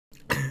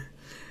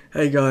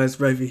Hey guys,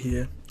 Reyfar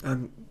here.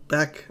 I'm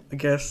back, I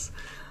guess.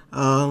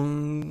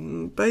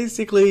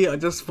 Basically, I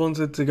just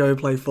wanted to go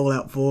play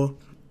Fallout 4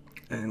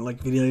 and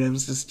like video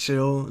games, just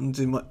chill and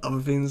do my other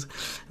things.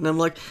 And I'm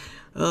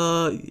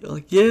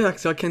yeah,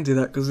 actually I can do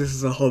that because this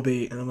is a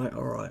hobby. And I'm like,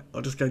 alright,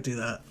 I'll just go do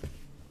that.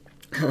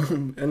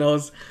 And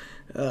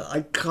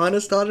I kind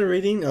of started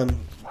reading,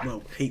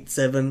 Heat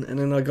 7, and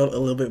then I got a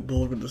little bit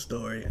bored with the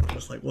story. And I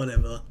was like,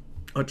 whatever,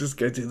 I'll just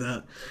go do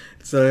that.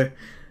 So,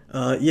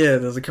 yeah,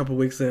 there's a couple of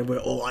weeks there where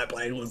all I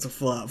played was the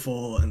Fallout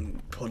 4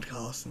 and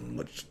podcasts and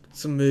watched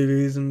some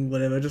movies and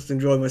whatever. Just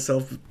enjoy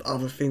myself with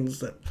other things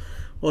that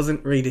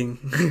wasn't reading.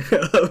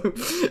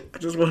 I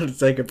just wanted to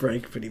take a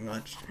break, pretty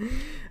much.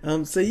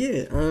 So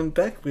yeah, I'm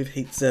back with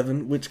Heat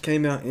 7, which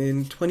came out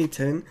in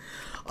 2010.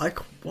 I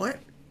quite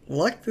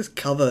like this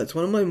cover. It's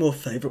one of my more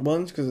favourite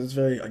ones because it's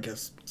very, I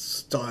guess,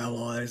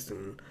 stylized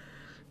and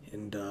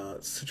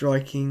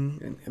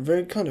striking and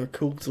very kind of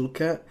cool to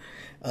look at.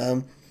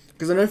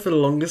 Because I know for the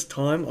longest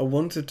time I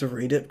wanted to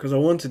read it because I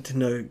wanted to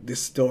know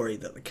this story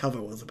that the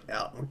cover was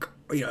about.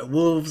 You know,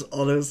 wolves,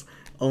 otters.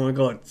 Oh my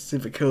god,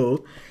 super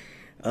cool.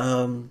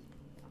 And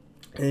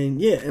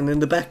yeah, and then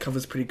the back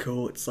cover's pretty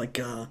cool. It's like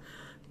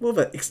more of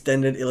an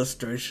extended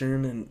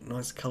illustration and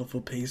nice colourful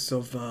piece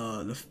of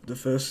the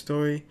first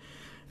story.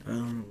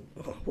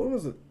 What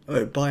was it?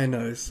 Oh, By a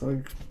Nose.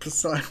 I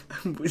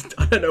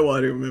don't know why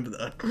I don't remember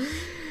that.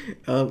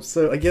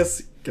 So I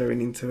guess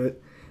going into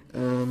it,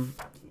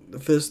 the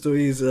first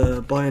story is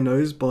By a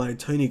Nose by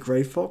Tony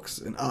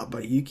Greyfox and art by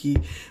Yuki.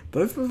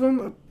 Both of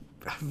them are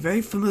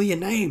very familiar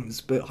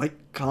names, but I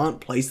can't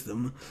place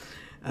them.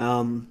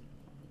 So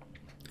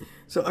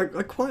I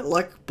quite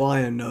like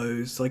By a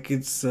Nose. Like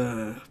it's,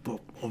 well,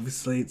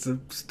 obviously it's a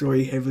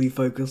story heavily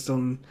focused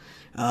on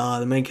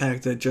the main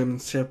character, German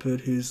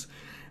Shepherd, who's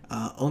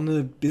on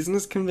a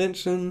business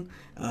convention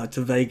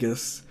to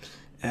Vegas,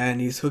 and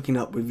he's hooking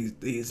up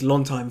with his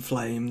longtime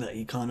flame that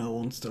he kind of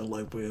wants to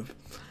elope with.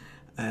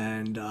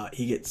 And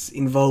he gets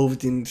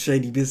involved in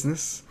shady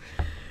business,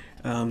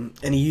 and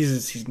he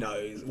uses his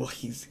nose. Well,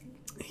 he's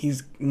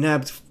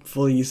nabbed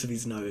for the use of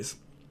his nose,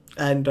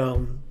 and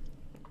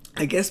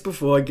I guess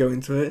before I go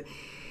into it,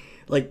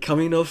 like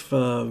coming off,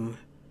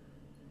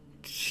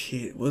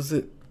 shit, was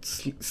it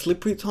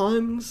Slippery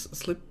Times?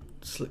 I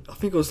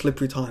think it was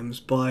Slippery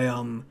Times by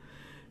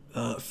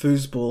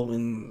Foosball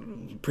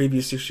in the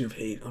previous issue of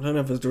Heat. I don't know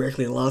if it was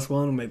directly the last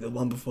one or maybe the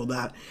one before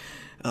that,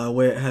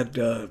 where it had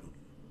the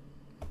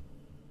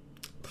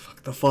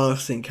fire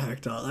scene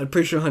character. I'm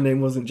pretty sure her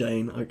name wasn't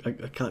Jane. I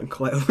can't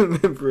quite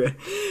remember it.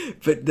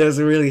 But there's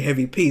a really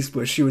heavy piece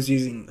where she was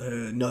using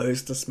her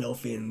nose to smell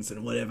fins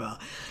and whatever.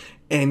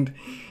 And,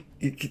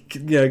 you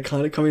know,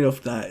 kind of coming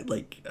off that,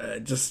 like,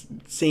 just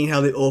seeing how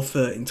the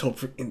author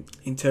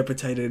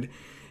interpreted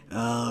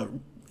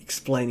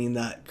explaining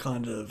that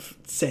kind of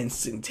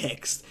sense in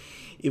text,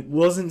 it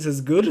wasn't as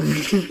good,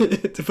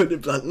 to put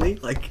it bluntly.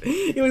 Like,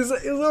 it was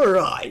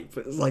alright,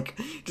 but it's like,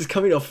 just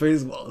coming off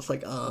Foosball, it's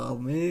like, oh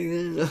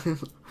man,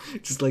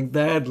 just like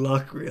bad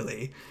luck,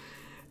 really.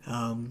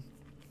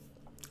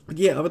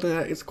 Yeah, other than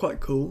that, it's quite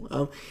cool.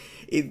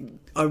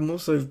 I'm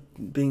also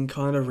been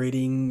kind of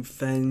reading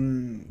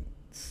Fan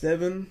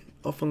 7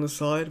 off on the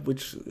side,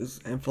 which is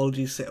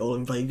anthology set all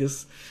in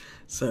Vegas,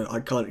 so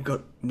I kind of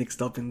got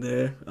mixed up in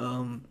there,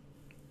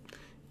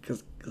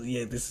 because,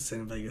 yeah, this is set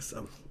in Vegas,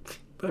 I'm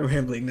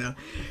rambling now.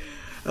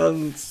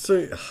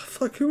 So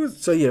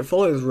yeah,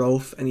 follows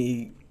Rolf, and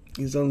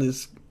he's on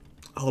this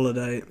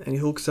holiday, and he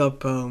hooks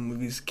up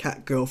with his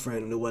cat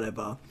girlfriend or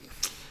whatever,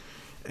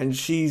 and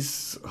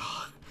she's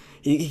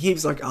he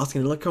keeps like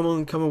asking her, like, come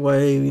on, come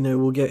away, you know,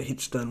 we'll get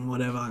hitched and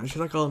whatever, and she's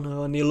like, oh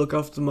no, I need to look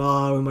after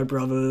Ma and my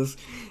brothers,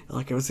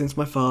 like ever since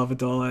my father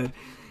died.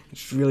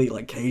 It's really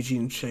like cagey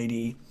and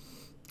shady,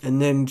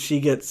 and then she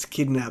gets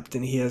kidnapped,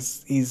 and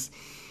he's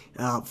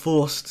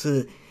forced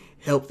to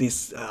help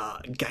this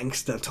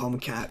gangster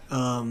Tomcat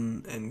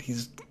and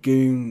his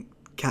goons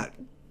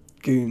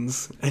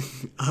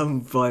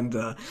and find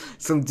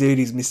some dude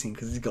who's missing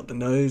because he's got the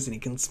nose and he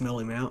can smell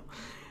him out,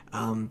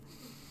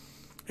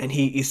 and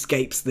he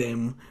escapes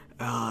them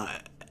and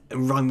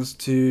runs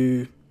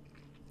to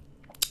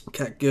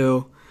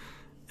Catgirl,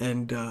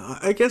 and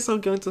I guess I'll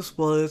go into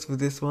spoilers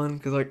with this one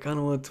because I kind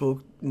of want to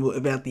talk more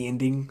about the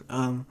ending,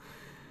 and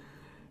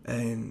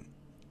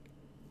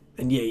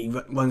yeah, he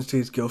runs to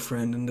his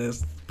girlfriend, and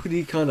there's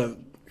pretty kind of,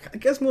 I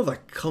guess, more of a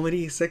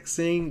comedy sex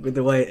scene with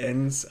the way it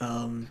ends,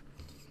 and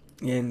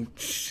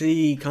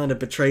she kind of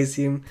betrays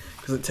him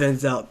because it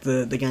turns out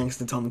the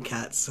gangster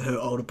Tomcat's her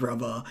older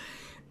brother,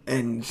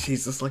 and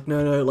she's just like,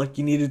 no, like,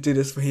 you need to do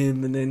this for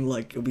him, and then,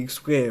 like, it'll be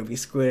square,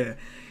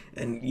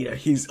 and, you know,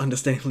 he's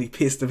understandably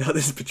pissed about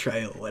this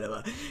betrayal or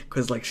whatever,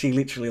 because, like, she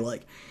literally,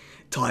 like,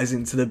 ties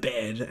into the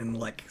bed, and,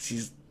 like,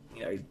 she's,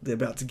 you know, they're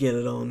about to get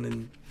it on,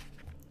 and,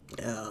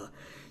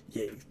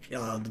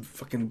 the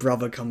fucking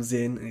brother comes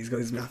in, and he's got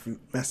his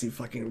massive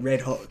fucking red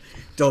hot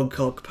dog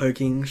cock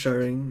poking,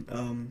 showing,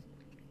 and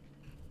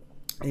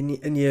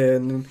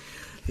then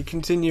they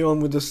continue on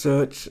with the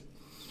search,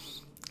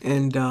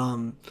 And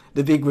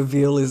the big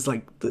reveal is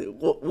like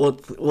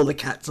what all the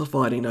cats are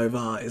fighting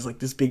over is like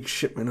this big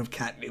shipment of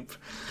catnip,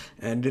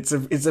 and it's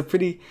a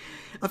pretty.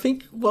 I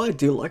think what I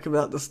do like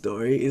about the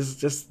story is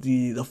just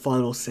the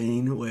final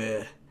scene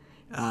where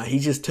he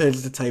just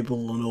turns the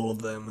table on all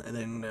of them and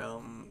then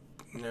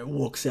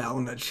walks out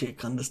on that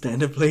chick,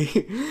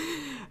 understandably.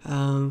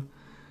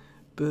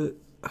 But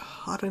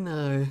I don't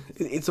know.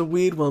 It's a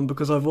weird one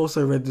because I've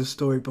also read this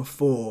story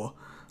before,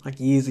 like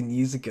years and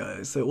years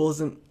ago, so it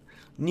wasn't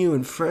new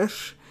and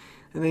fresh.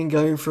 And then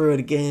going through it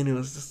again, it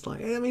was just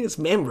like, I mean, it's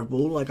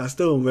memorable. Like, I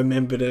still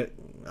remembered it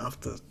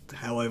after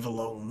however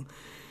long.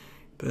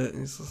 But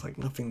it's just like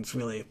nothing's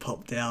really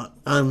popped out.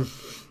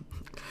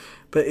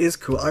 But it is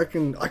cool. I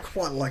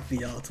quite like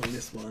the art on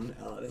this one.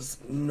 It's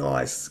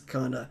nice,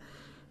 kind of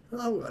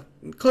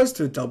close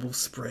to a double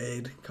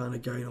spread kind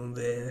of going on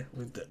there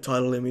with the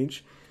title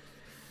image.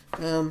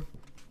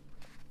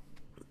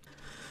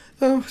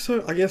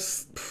 So I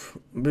guess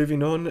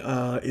moving on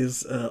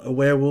is a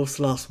werewolf's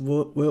last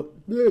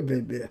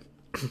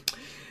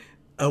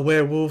a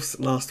werewolf's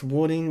last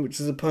warning, which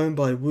is a poem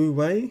by Wu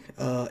Wei,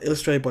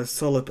 illustrated by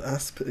Solip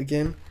Asp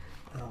again.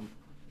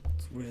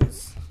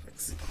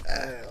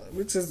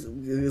 Which is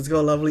it's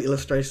got a lovely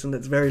illustration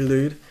that's very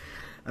lewd.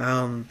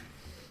 And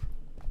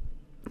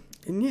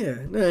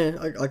yeah, no,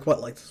 I quite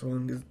like this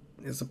one.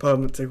 It's a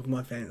poem that tickled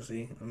my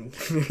fancy.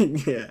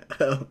 Yeah,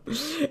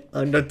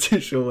 I'm not too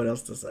sure what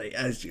else to say,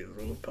 as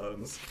usual with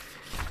poems.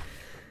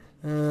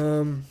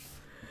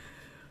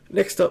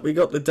 Next up, we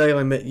got The Day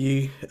I Met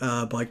You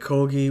by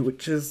Corgi,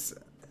 which is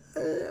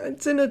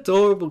it's an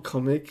adorable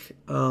comic.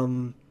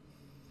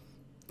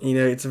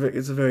 It's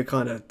a very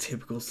kind of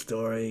typical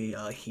story.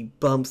 He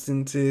bumps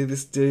into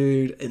this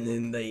dude, and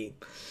then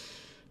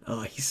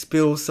he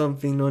spills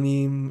something on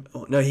him.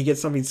 He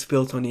gets something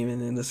spilt on him,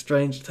 and then the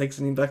stranger takes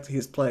him back to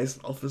his place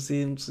and offers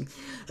him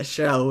a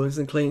shower and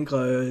some clean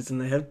clothes,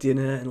 and they have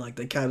dinner, and like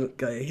they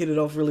hit it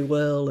off really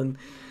well, and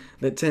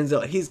it turns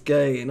out he's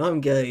gay and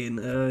I'm gay, and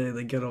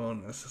they get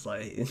on. It's just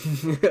like,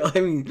 I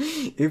mean,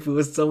 if it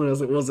was someone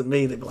else, it wasn't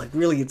me, they'd be like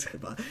really into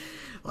it, but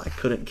I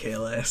couldn't care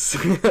less.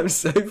 I'm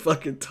so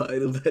fucking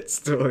tired of that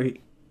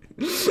story.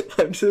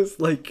 I'm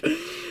just like,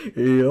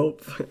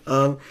 yup.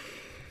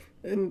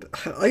 And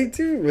I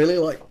do really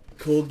like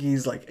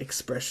Corgi's like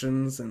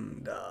expressions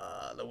and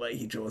the way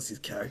he draws his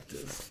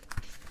characters.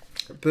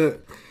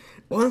 But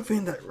one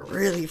thing that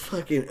really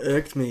fucking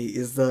irked me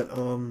is that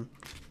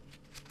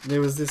there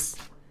was this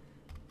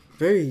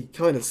very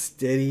kind of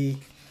steady,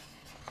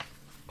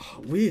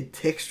 weird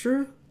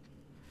texture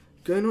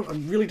going on. I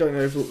really don't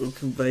know if it will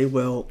convey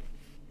well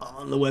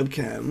on the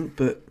webcam,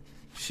 but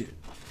shit.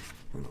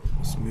 Hold on,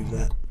 let's move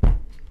that.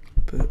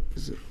 But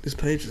is it this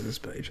page or this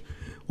page?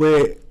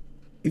 Where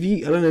I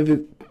don't know if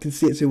you can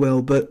see it too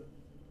well, but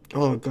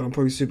oh god, I'm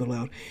probably super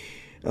loud.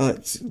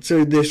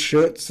 So their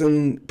shirts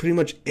and pretty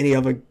much any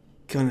other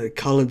kind of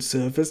coloured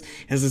surface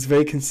has this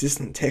very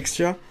consistent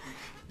texture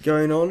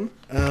going on,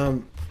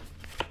 and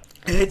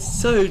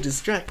it's so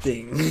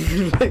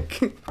distracting.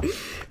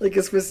 like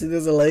especially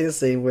there's a later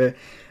scene where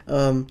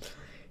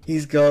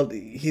he's got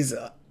his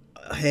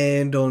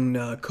hand on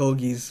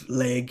Corgi's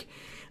leg,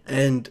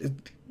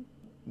 and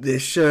their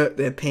shirt,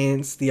 their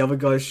pants, the other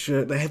guy's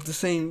shirt, they have the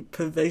same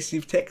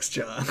pervasive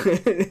texture.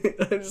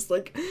 I'm just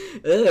like,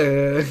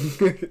 ugh.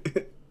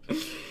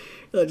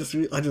 I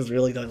just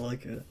really don't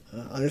like it.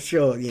 I'm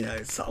sure,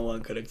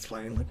 someone could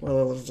explain, like,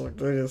 well, it's like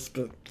this,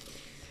 but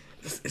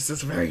it's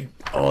just very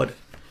odd.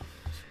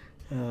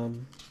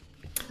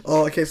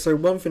 Okay, so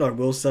one thing I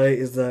will say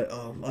is that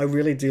I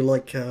really do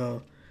like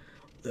the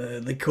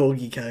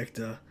Corgi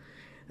character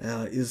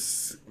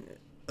is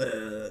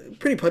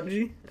pretty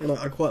punchy, and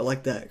I quite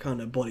like that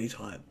kind of body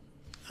type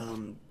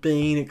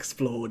being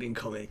explored in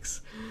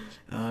comics,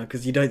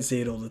 because you don't see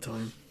it all the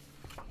time.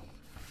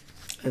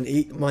 And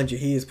mind you,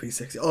 he is pretty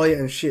sexy. Oh yeah,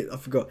 and shit, I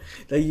forgot.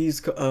 They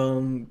use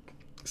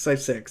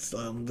safe sex.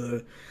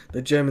 The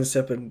German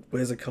Shepherd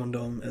wears a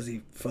condom as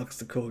he fucks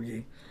the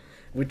Corgi,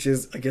 which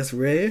is, I guess,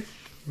 rare.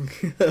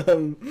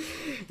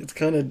 It's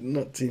kind of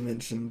not too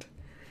mentioned.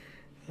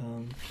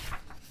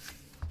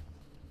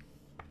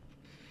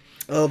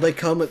 Oh, they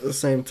come at the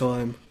same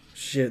time.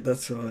 Shit,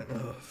 that's right.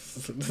 Oh,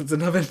 that's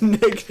another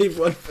negative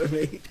one for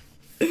me.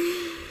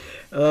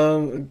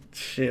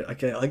 Shit.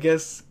 Okay, I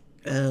guess.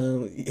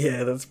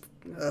 Yeah, that's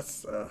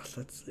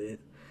it.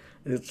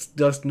 It's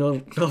just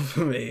not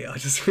for me. I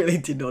just really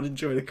did not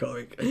enjoy the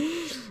comic.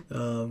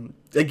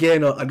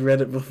 Again, I'd read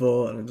it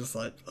before, and I'm just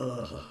like,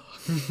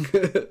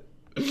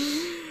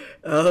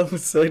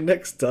 so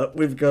next up,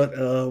 we've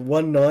got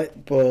One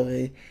Night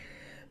by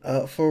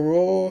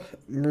Furore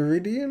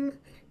Meridian.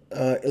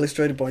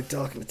 Illustrated by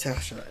Dark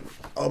Natasha. And,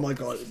 oh my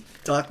god,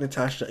 Dark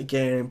Natasha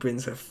again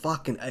brings her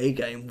fucking A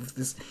game with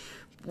this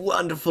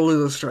wonderful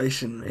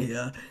illustration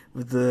here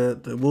with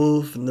the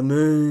wolf and the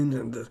moon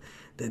and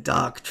the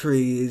dark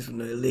trees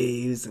and the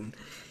leaves and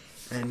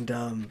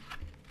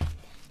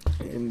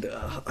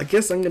I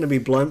guess I'm gonna be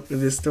blunt with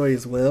this story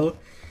as well.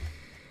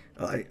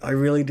 I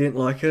really didn't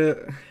like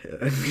it,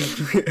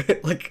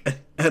 like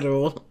at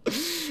all.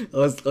 I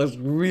was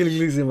really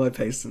losing my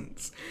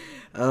patience.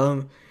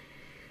 I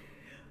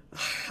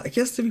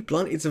guess to be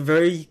blunt, it's a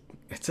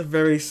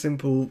very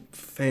simple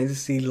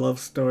fantasy love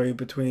story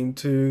between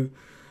two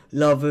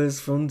lovers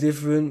from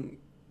different,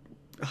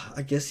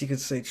 I guess you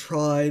could say,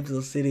 tribes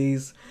or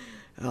cities.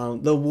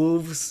 The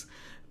wolves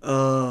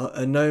are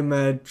a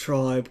nomad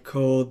tribe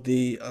called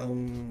the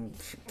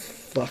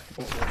what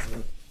was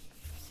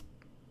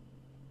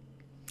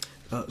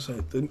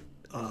it?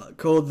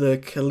 Called the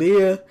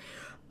Kalir,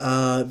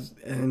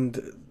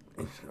 and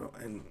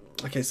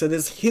okay, so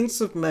there's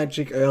hints of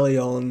magic early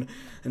on,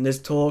 and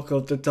there's talk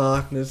of the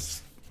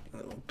darkness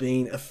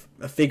being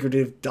a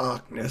figurative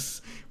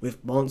darkness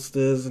with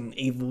monsters and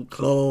evil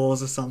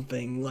claws or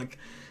something. Like,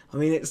 I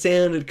mean, it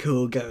sounded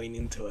cool going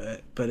into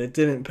it, but it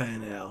didn't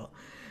pan out.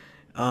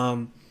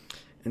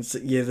 And so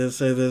yeah, there's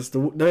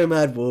the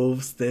nomad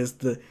wolves. There's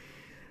the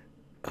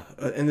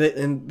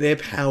and their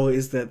power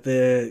is that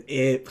they're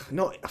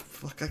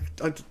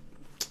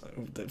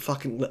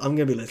I'm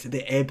gonna be listening.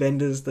 They're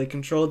airbenders. They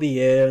control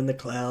the air and the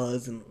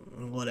clouds and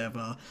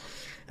whatever.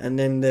 And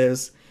then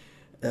there's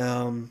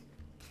how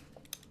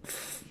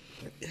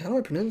do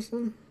I pronounce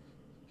them?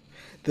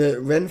 The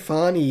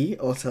Renfani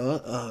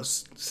otter,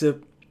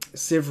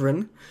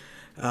 Sivrin,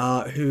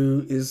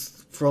 who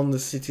is from the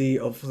city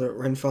of the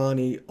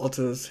Renfani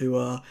otters, who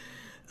are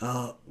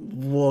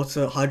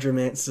water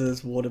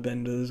hydromancers,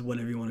 waterbenders,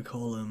 whatever you want to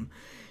call them.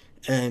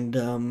 And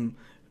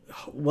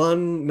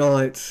one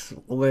night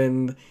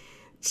when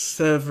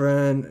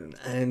Severin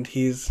and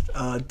his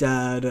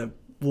dad are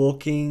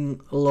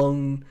walking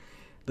along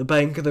the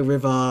bank of the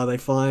river, they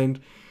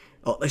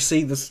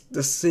see the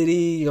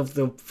city of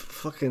the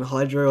fucking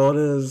hydro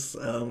otters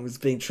is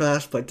being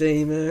trashed by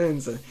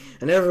demons,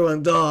 and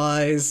everyone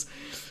dies.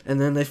 And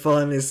then they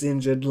find this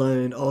injured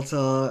lone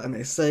otter, and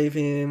they save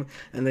him,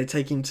 and they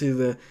take him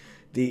to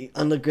the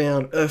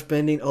underground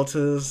earthbending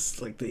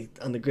otters, like the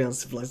underground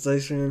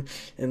civilization,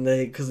 and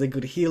because they're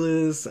good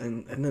healers,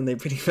 and then they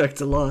bring him back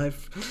to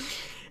life.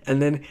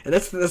 And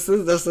that's just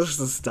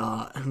the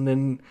start. And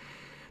then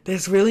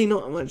there's really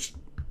not much,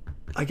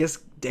 I guess,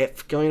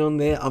 depth going on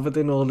there, other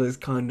than all those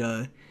kind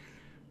of,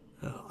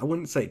 I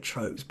wouldn't say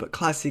tropes, but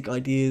classic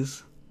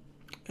ideas.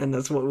 And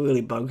that's what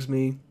really bugs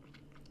me.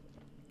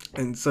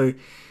 And so,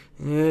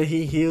 yeah,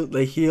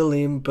 they heal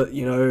him, but,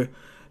 you know,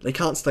 they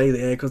can't stay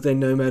there because they're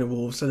nomad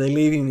wolves, so they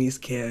leave him in his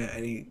care,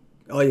 and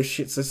oh yeah,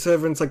 shit, so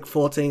Severin's like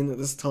 14 at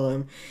this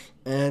time,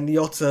 and the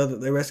otter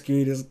that they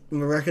rescued is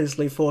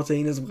miraculously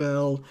 14 as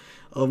well.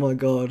 Oh my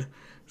god,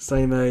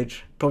 same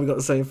age, probably got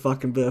the same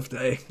fucking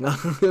birthday.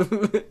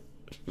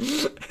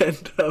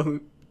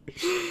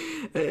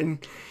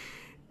 and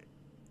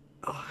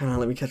oh, hang on,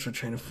 let me catch my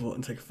train of thought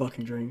and take a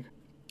fucking drink.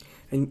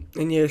 And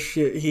yeah,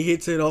 shit, he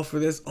hits it off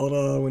with this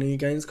otter when he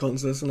gains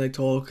consciousness, and they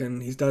talk,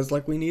 and his dad's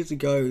like, we need to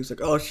go. He's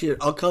like, oh shit,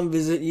 I'll come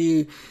visit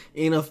you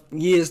in a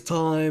year's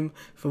time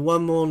for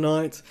one more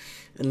night.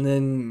 And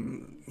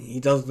then he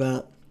does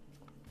that,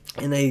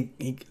 and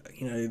he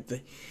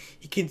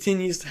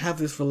continues to have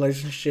this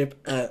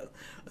relationship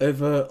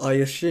over, I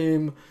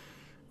assume,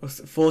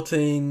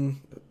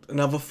 14,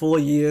 another 4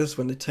 years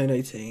when they turn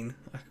 18.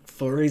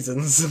 For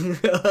reasons.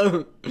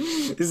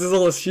 This is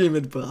all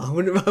assumed, but I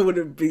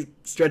wouldn't be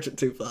stretch it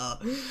too far.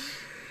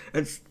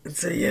 And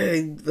so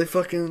yeah, they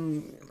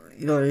fucking,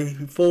 you know,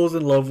 he falls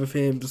in love with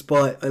him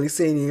despite only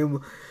seeing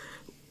him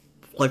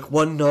like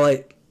one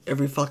night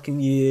every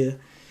fucking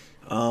year.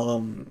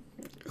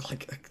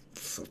 Like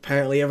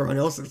apparently everyone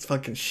else is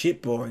fucking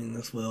shit boring in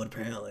this world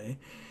apparently.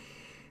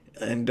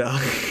 And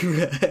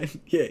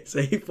yeah,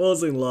 so he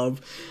falls in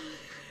love,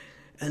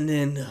 and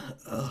then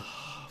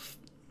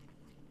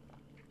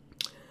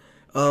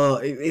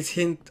it's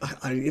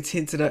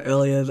hinted at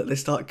earlier that they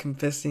start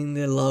confessing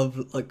their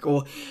love,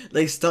 or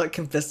they start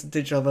confessing to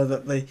each other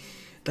that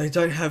they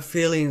don't have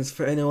feelings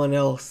for anyone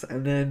else.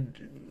 And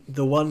then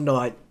the one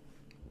night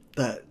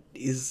that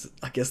is,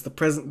 I guess, the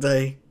present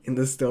day in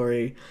the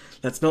story,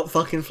 that's not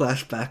fucking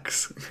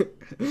flashbacks.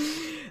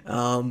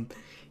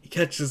 He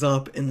catches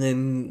up, and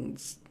then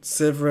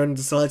Severin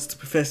decides to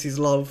profess his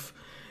love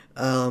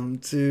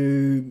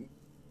to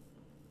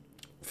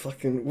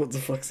fucking, what the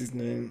fuck's his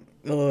name?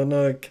 Oh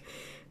no,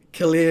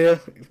 Kalir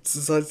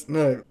decides,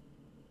 no.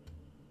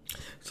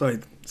 Sorry,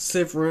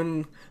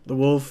 Severin, the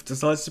wolf,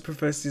 decides to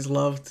profess his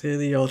love to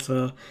the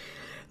otter,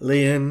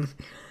 Leon,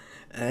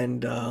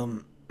 and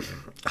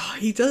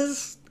he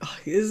does.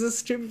 There's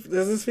this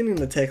thing in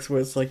the text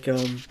where it's like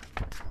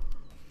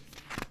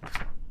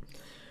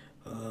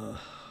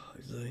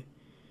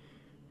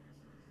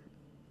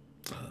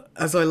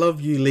as I love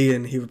you,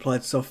 Leon, he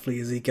replied softly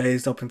as he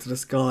gazed up into the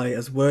sky,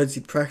 as words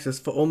he'd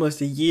practiced for almost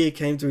a year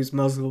came to his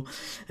muzzle.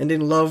 And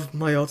in love,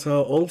 my otter,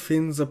 all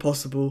things are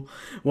possible.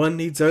 One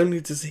needs only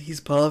to see his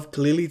path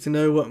clearly to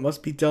know what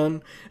must be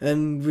done.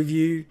 And with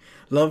you,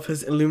 love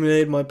has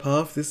illuminated my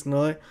path this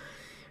night.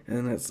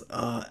 And it's,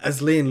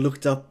 as Lynn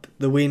looked up,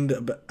 the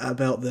wind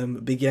about them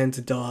began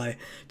to die,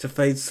 to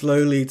fade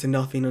slowly to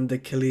nothing under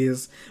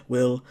Kalir's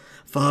will.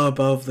 Far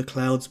above, the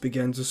clouds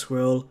began to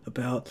swirl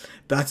about,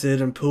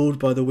 battered and pulled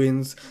by the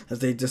winds as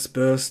they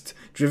dispersed,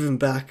 driven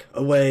back,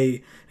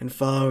 away, and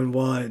far and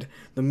wide.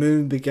 The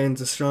moon began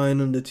to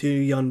shine on the two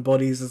young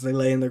bodies as they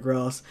lay in the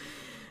grass,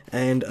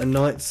 and a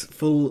night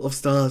full of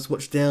stars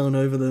watched down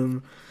over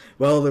them,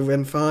 while the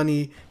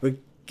Renfani were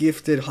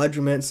gifted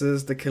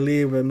hydromancers, the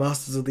Kalir were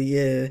masters of the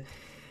air.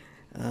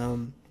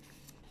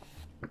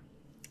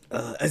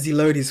 As he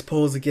lowered his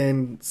paws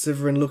again,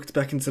 Severin looked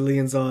back into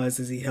Leon's eyes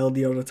as he held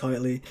the elder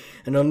tightly,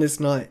 and on this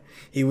night,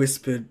 he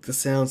whispered, the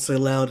sound so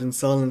loud in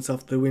silence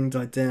after the wind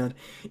died down,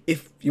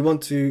 if you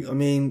want to, I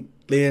mean,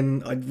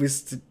 Leon, I'd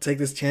wish to take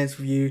this chance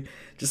with you.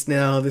 Just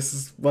now, this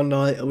is one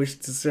night I wish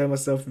to share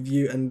myself with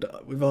you and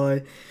with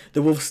I.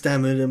 The wolf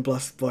stammered and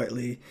blushed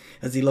brightly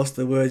as he lost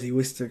the words he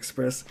wished to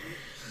express.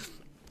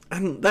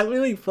 And that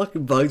really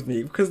fucking bugged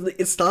me, because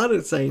it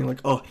started saying, like,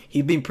 oh,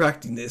 he'd been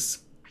practicing this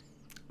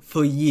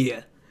for a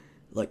year.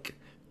 Like,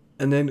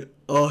 and then,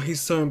 oh,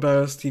 he's so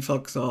embarrassed he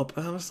fucks up.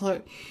 And I was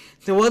like,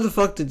 then why the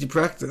fuck did you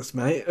practice,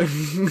 mate?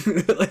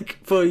 Like,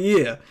 for a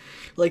year.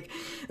 Like,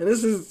 and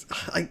this is,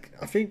 I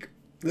think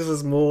this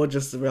is more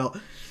just about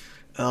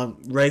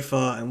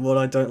Reyfar and what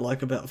I don't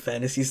like about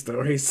fantasy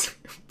stories.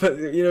 But,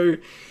 you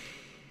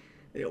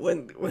know,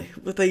 when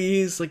they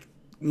use, like,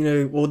 you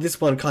know, well, this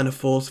one kind of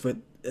falls for it.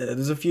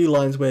 There's a few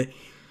lines where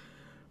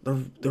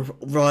the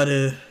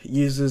writer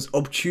uses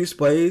obtuse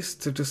ways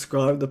to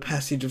describe the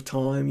passage of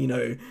time, you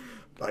know,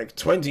 like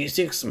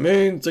 26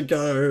 moons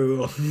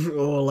ago,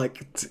 or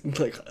like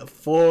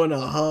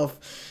 4.5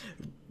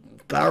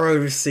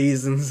 barrow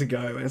seasons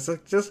ago. And it's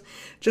like,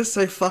 just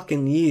say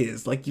fucking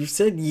years. Like, you've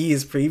said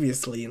years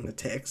previously in the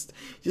text,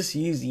 just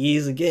use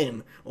years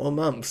again, or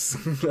months.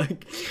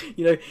 Like,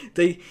 you know,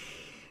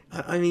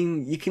 I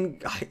mean, you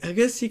can, I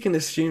guess you can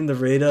assume the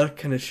reader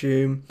can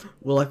assume,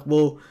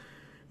 well,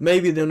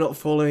 maybe they're not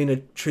following a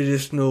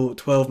traditional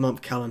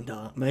 12-month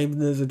calendar. Maybe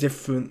there's a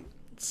different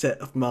set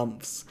of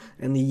months,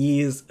 and the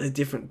year's a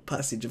different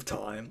passage of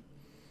time.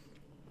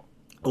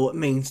 Or it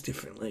means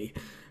differently.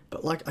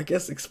 But, like, I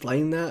guess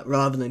explain that,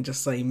 rather than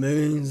just say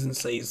moons and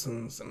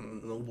seasons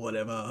and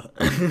whatever.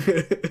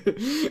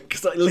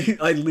 Because I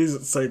lose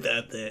it so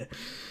bad there.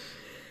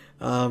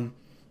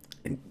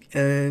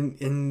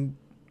 And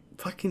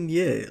fucking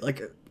yeah,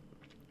 like,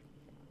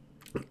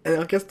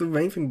 and I guess the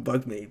main thing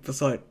bugged me,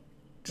 besides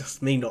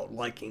just me not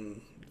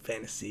liking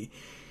fantasy,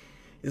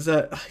 is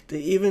that they're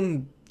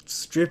even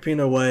stripping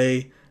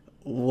away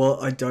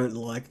what I don't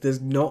like. There's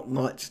not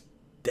much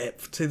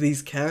depth to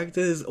these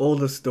characters or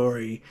the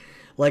story.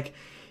 Like,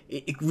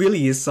 it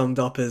really is summed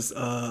up as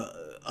a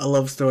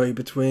love story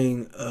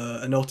between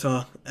an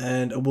otter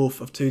and a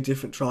wolf of two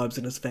different tribes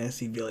in this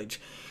fantasy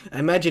village,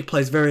 and magic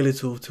plays very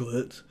little to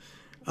it,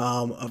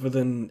 other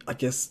than, I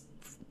guess,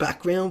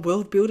 background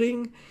world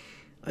building.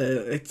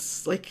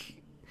 It's like,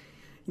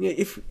 you know,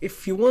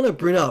 if you want to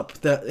bring up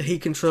that he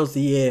controls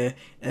the air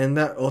and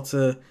that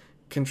otter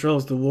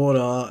controls the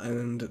water,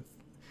 and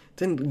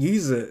then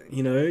use it,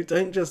 you know,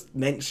 don't just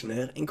mention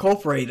it,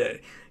 incorporate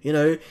it, you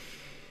know,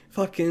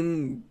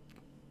 fucking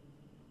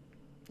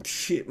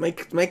shit,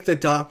 make the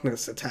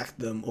darkness attack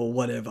them or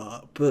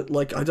whatever. But,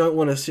 like, I don't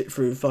want to sit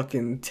through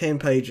fucking 10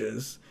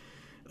 pages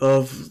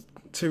of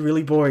two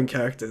really boring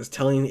characters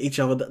telling each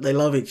other that they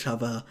love each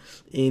other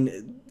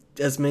in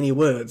as many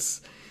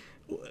words,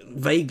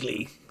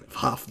 vaguely,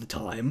 half the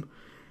time.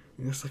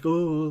 And it's like,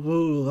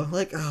 oh, I'm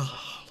like,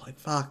 oh, like,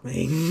 fuck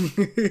me.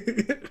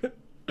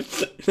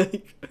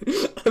 Like,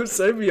 I'm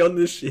so beyond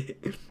this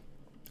shit.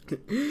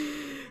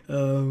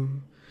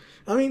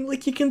 I mean,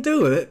 like, you can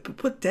do it, but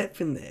put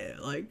depth in there.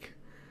 Like,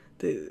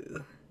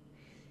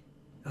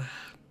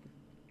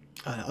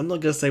 I'm not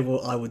gonna say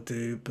what I would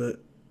do, but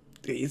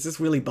it's just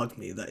really bugged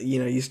me that, you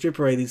know, you strip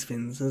away these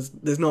things,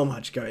 there's not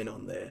much going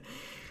on there.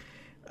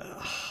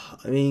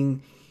 I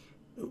mean,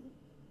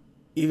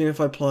 even if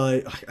I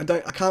play, I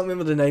can't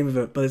remember the name of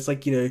it, but it's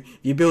like, you know,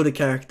 you build a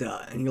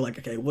character and you're like,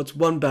 okay, what's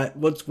one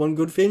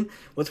good thing,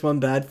 what's one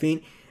bad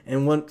thing,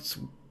 and what's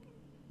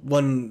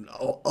one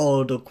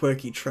odd or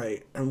quirky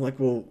trait. And I'm like,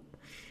 well,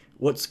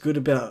 what's good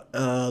about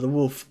the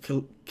wolf,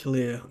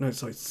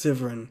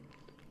 Severin?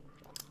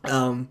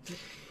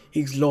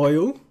 He's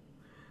loyal.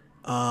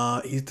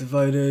 He's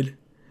devoted.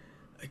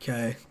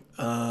 Okay.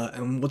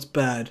 And what's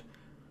bad?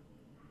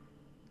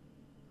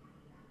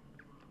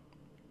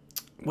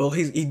 Well,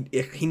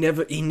 he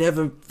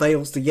never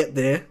fails to get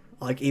there.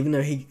 Like, even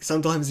though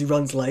sometimes he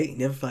runs late, he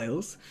never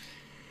fails.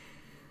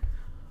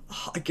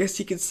 I guess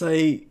you could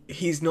say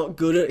he's not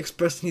good at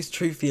expressing his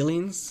true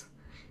feelings,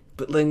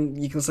 but then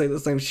you can say the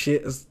same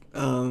shit as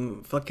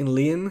fucking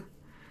Leon.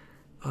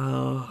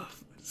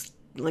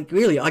 Like,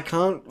 really, I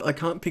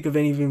can't pick of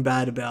anything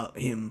bad about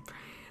him.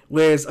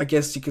 Whereas, I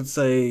guess you could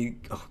say,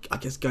 I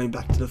guess going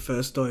back to the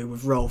first story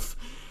with Rolf,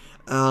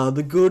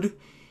 the good,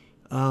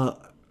 I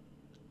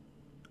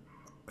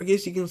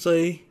guess you can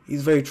say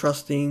he's very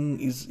trusting,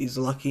 he's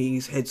lucky,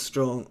 he's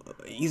headstrong.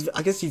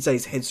 I guess you'd say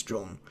he's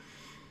headstrong.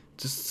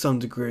 to some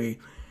degree.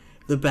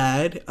 The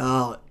bad,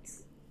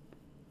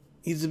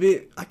 he's a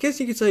bit, I guess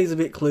you could say he's a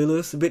bit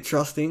clueless, a bit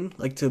trusting,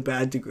 like to a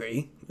bad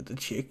degree with the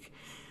chick.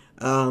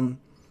 Actually,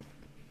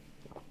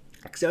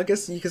 I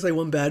guess you could say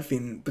one bad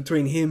thing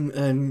between him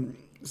and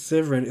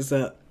Severin is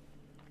that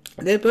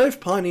they're both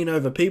pining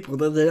over people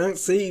that they don't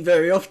see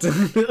very often.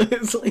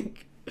 It's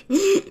like,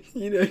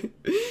 you know,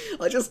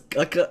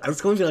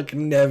 it's something I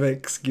can never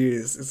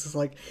excuse. It's just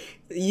like,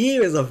 a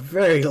year is a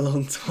very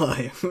long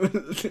time.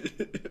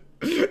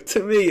 To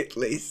me, at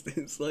least.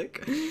 It's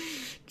like,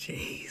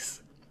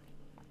 jeez.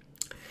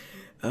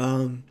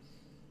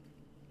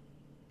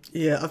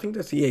 Yeah, I think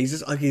that's, yeah,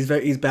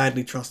 he's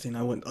badly trusting,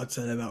 I'd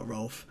say that about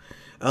Rolf.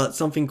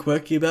 Something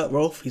quirky about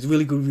Rolf, he's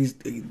really good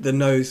with the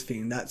nose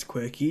thing, that's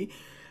quirky.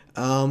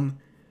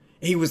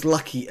 He was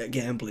lucky at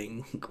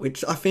gambling,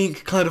 which I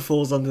think kind of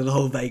falls under the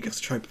whole Vegas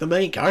trope. The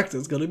main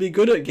character's got to be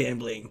good at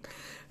gambling.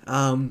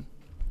 And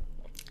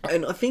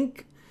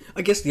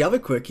I guess the other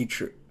quirky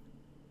trope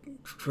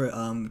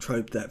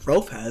that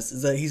Rolf has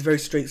is that he's very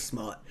street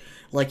smart.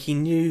 Like, he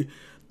knew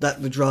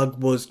that the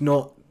drug was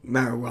not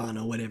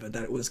marijuana or whatever,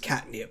 that it was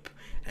catnip.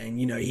 And,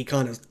 you know, he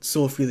kind of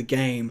saw through the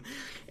game.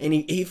 And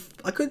you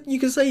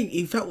could say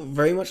he felt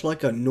very much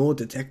like a noir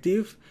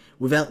detective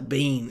without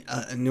being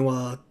a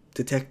noir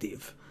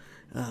detective.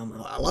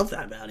 I love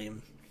that about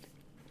him.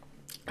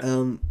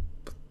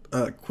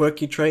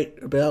 Quirky trait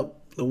about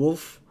the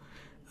wolf.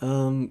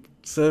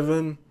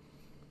 Seven.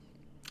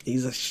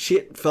 He's a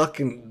shit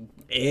fucking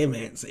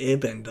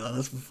airbender,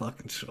 that's for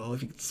fucking sure.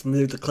 If you can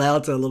smooth the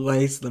clouds out of the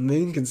way so the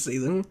moon can see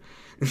them.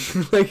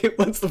 Like,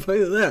 what's the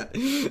point of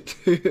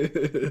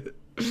that?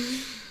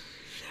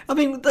 I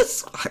mean,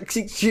 that's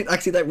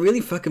actually, that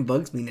really fucking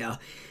bugs me now.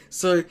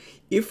 So,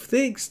 if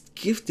they're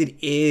gifted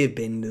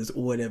airbenders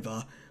or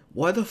whatever,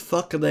 why the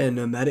fuck are they a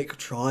nomadic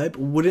tribe?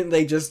 Wouldn't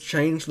they just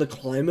change the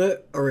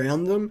climate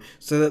around them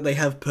so that they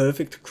have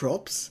perfect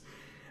crops?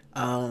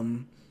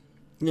 You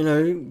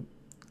know,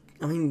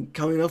 I mean,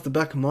 coming off the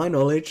back of my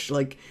knowledge,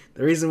 like,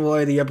 the reason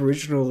why the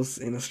Aboriginals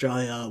in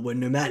Australia were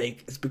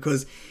nomadic is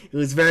because it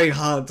was very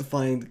hard to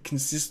find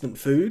consistent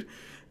food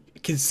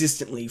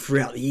consistently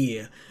throughout the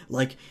year.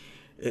 Like,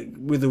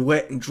 with the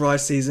wet and dry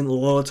season, a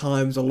lot of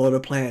times, a lot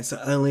of plants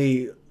are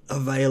only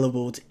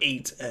available to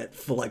eat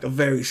for like a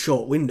very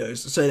short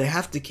windows, so they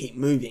have to keep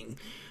moving.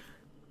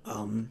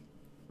 You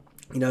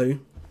know,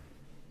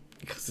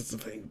 because it's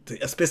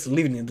especially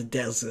living in the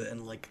desert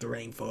and like the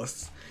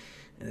rainforests,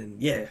 and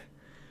yeah.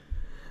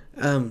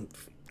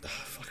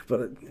 Fuck,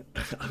 but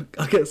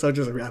I guess I'll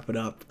just wrap it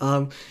up.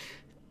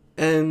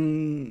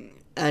 And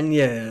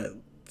yeah,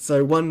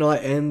 so one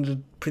night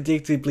ended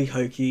predictably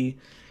hokey.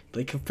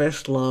 They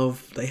confess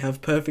love, they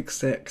have perfect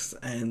sex,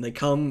 and they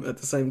come at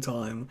the same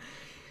time.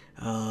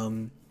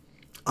 I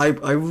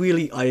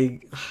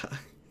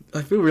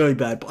feel really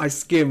bad, but I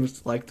skimmed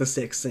like the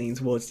sex scene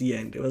towards the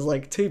end. It was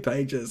like 2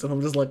 pages, and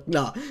I'm just like,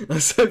 nah, I'm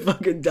so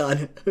fucking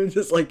done. I'm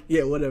just like,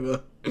 yeah,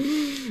 whatever.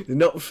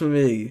 Not for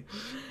me.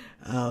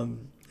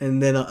 And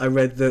then I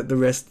read the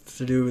rest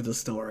to do with the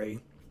story.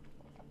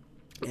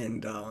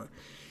 And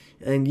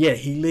yeah,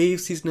 he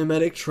leaves his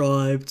nomadic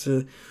tribe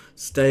to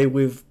stay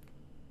with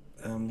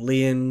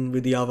Leon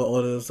with the other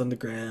otters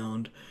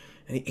underground.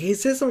 And he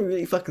says something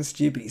really fucking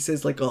stupid. He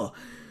says like,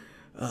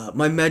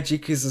 my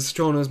magic is as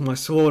strong as my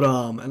sword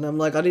arm. And I'm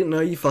like, I didn't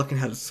know you fucking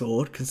had a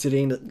sword,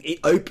 considering that it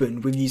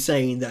opened with you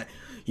saying that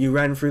you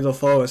ran through the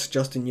forest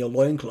just in your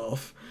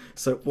loincloth.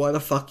 So why the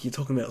fuck are you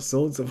talking about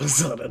swords all of a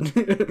sudden?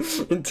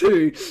 And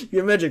 2,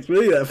 your magic's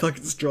really that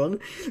fucking strong.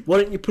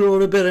 Why don't you put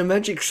on a better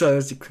magic show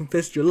as you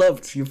confess your love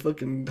to your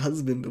fucking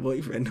husband or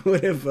boyfriend or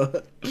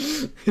whatever?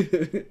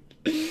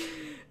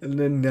 And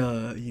then,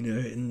 you know,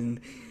 and then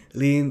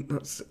Leon's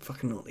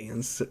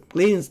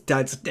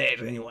dad's dead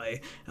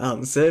anyway.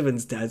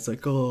 Servant's dad's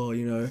like, oh,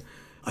 you know,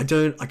 I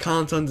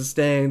can't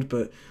understand,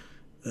 but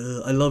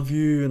I love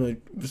you and I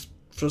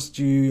trust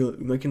you, you're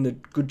making a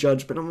good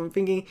judgment. I'm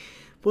thinking,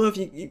 well, if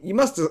you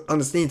must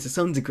understand to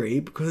some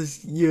degree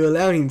because you're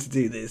allowing him to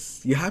do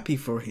this. You're happy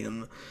for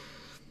him.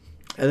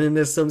 And then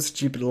there's some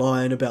stupid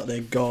line about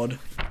their god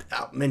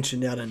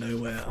mentioned out of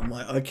nowhere. I'm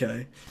like,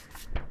 okay.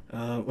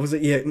 Was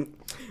it? Yeah.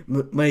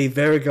 May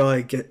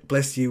Verigai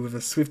bless you with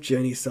a swift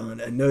journey, son,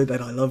 and know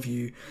that I love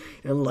you.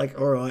 And I'm like,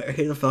 alright,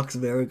 who the fuck's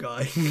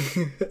Verigai?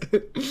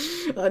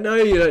 I know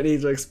you don't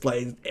need to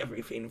explain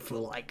everything for,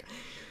 like,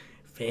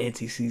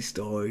 fantasy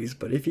stories,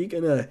 but if you're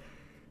gonna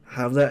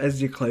have that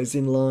as your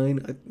closing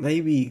line,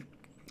 maybe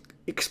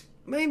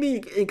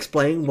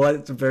explain why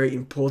it's a very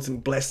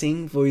important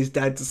blessing for his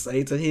dad to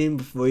say to him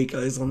before he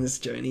goes on this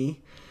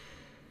journey.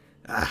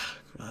 I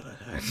don't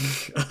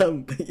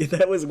know. Yeah,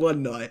 that was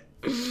one night.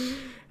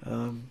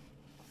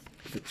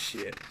 But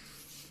shit.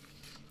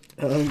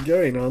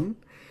 Going on.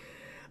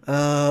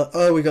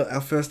 We got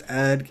our first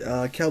ad,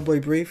 Cowboy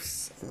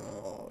Briefs,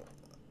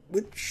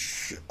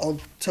 which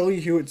I'll tell you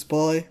who it's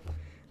by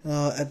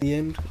at the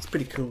end. It's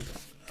pretty cool.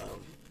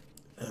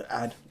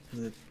 Ad.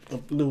 The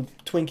little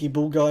Twinkie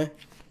bull guy.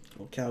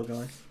 Or cow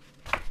guy.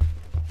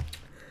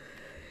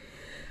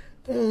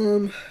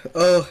 Um.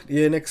 Oh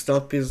yeah. Next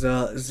up is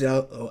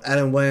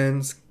Adam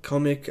Wayne's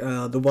comic,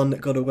 the one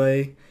that got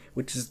away,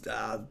 which is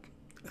I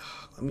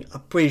mean,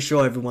 I'm pretty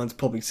sure everyone's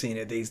probably seen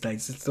it these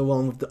days. It's the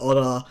one with the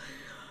otter,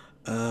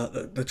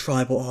 the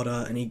tribal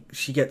otter, and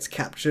she gets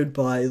captured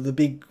by the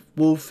big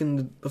wolf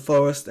in the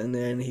forest, and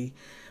then he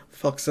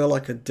fucks her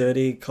like a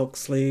dirty cock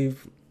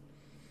sleeve.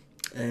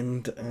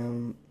 And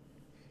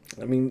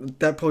I mean,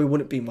 that probably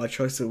wouldn't be my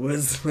choice of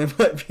words. That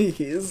might be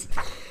his.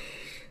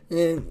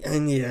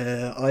 And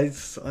yeah,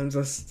 I'm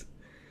just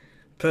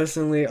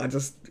personally,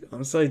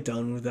 I'm so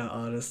done with that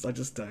artist. I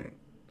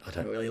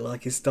don't really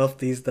like his stuff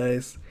these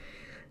days.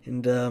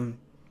 And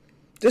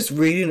just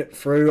reading it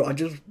through, I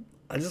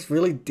just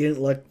really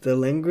didn't like the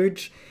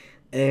language,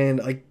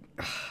 and I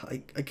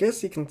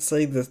guess you can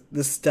say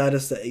the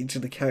status that each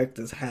of the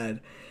characters had.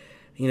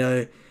 You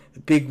know, the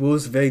big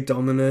wolf's very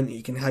dominant.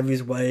 He can have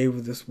his way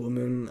with this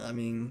woman. I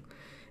mean,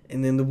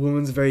 and then the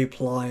woman's very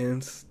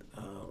pliant.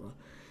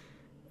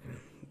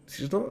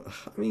 She's not.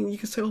 I mean, you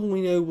can say, "Oh,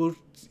 you know, well,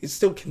 it's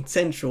still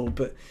consensual,"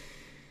 but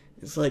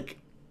it's like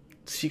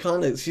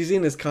she's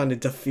in this kind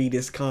of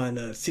defeatist kind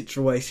of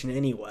situation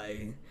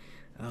anyway.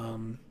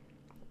 And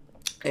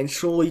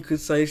sure, you could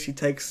say she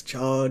takes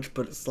charge,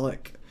 but it's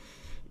like,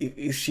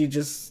 is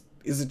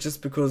it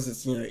just because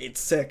it's, you know, it's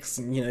sex,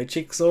 and, you know,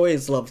 chicks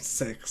always love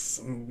sex,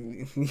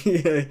 and,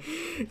 you know,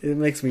 it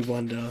makes me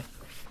wonder.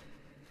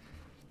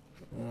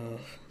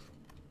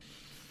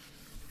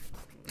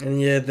 And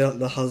yeah,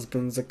 the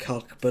husband's a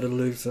cuck but a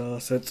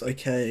loser, so it's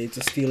okay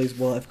to steal his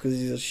wife because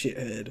he's a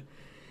shithead.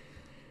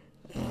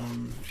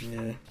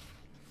 Yeah.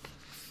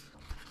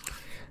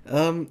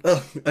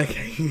 Oh,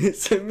 okay.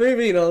 So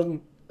moving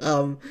on.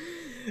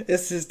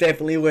 This is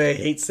definitely where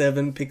Heat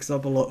 7 picks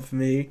up a lot for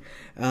me.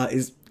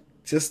 Is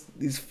just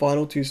these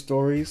final two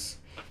stories.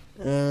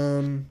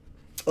 Final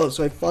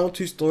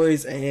two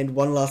stories and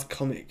one last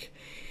comic.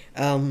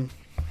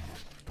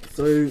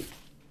 So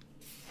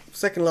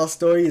second last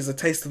story is A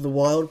Taste of the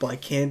Wild by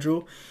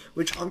Candrel,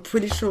 which I'm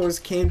pretty sure is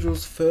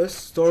Candrel's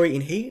first story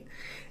in Heat,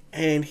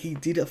 and he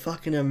did a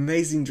fucking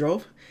amazing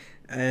job.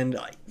 And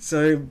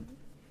so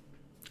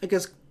I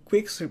guess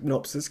quick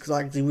synopsis, because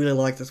I actually really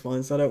like this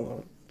one, so I don't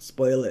want to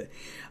spoil it.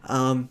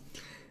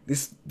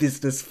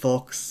 This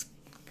fox,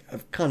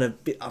 kind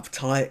of bit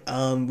uptight,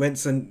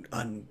 rents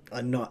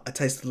a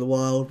Taste of the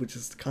Wild, which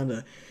is kind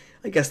of,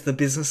 I guess, the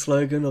business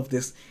slogan of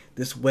this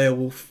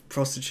werewolf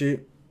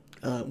prostitute.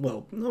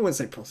 Well, I wouldn't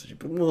say prostitute,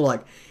 but more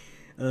like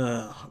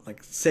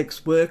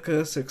sex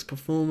worker, sex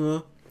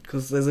performer,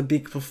 because there's a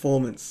big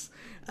performance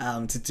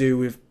to do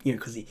with, you know,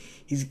 because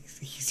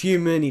he's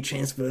human, he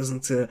transfers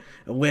into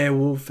a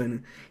werewolf,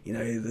 and, you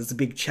know, there's a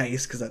big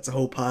chase because that's a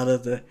whole part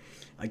of the,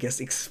 I guess,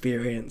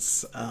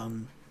 experience. So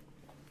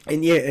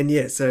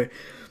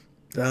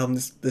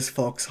this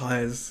fox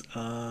hires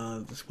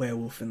this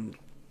werewolf, and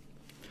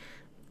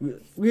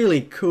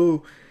really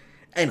cool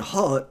and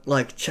hot,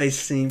 like, chase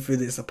scene through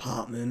this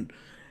apartment.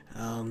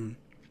 No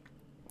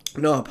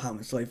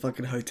apartment, it's like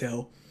fucking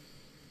hotel.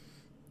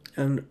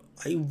 And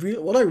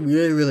what I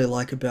really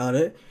like about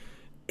it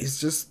is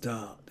just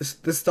the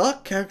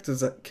stark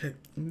characters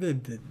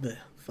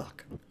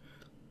fuck.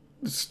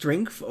 The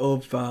strength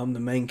of the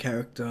main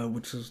character,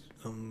 which is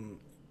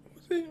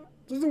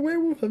does the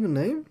werewolf have a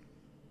name?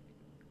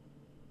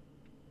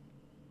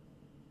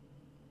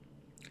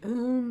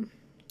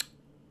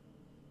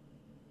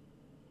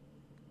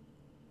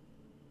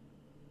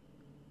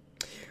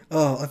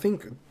 I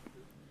think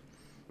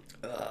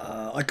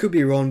I could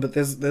be wrong, but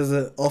there's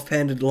an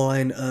offhanded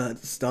line at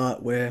the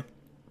start where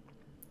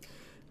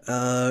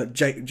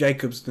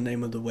Jacob's the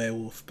name of the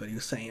werewolf, but he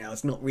was saying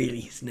it's not really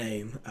his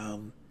name.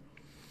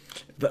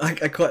 But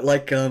I quite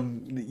like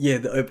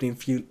the opening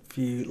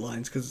few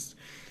lines, because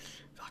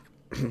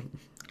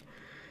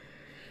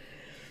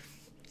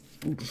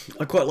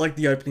I quite like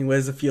the opening where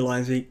there's a few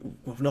lines, a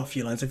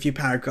few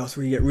paragraphs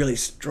where you get really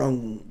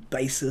strong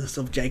basis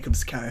of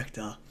Jacob's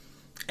character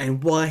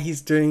and why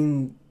he's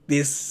doing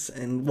this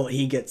and what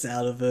he gets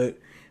out of it,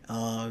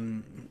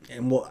 and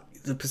what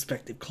the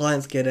prospective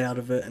clients get out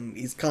of it, and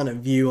his kind of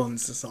view on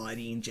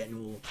society in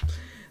general.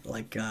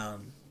 Like,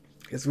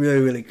 it's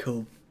really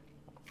cool.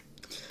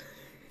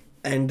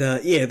 And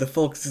the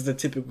fox is the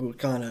typical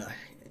kind of,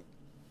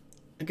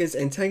 I guess,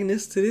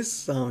 antagonist to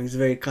this. He's a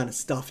very kind of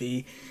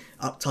stuffy,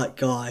 uptight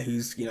guy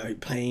who's, you know,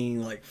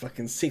 paying like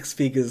fucking six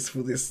figures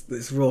for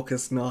this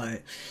raucous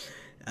night.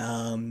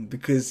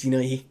 Because, you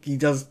know,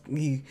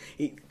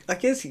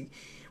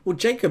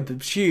 Jacob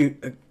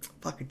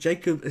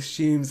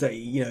assumes that,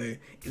 you know,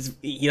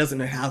 he doesn't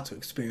know how to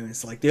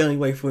experience. Like, the only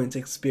way for him to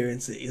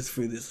experience it is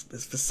through this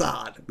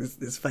facade,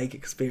 this fake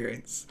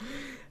experience,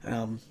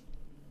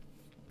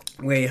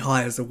 where he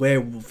hires a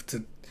werewolf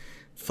to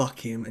fuck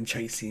him and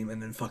chase him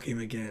and then fuck him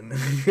again.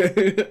 So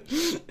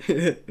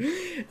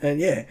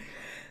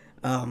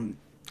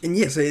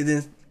it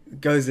then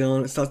goes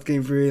on. It starts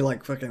getting really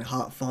like fucking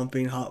heart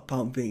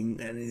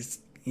pumping, and it's,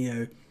 you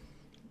know,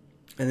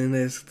 and then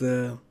there's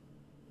the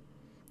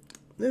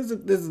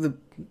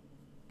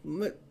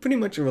pretty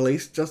much a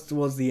release just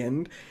towards the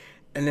end,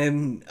 and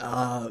then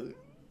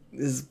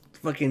this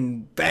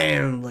fucking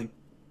bam, like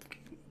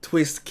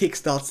twist, kick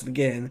starts it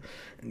again,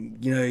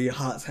 and you know your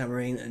heart's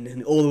hammering, and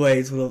then all the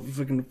way to the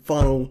fucking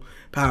final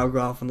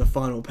paragraph on the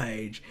final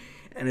page,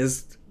 and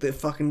there's the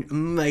fucking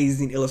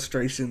amazing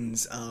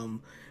illustrations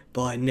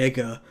by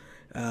Nega,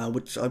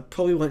 which I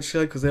probably won't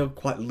show because they're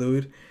quite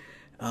lewd,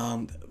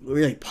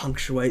 really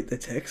punctuate the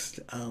text,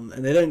 and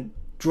they don't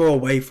draw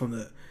away from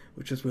it,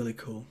 which is really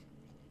cool.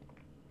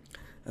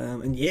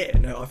 And yeah,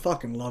 no, I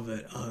fucking love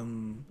it. I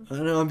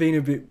know I'm being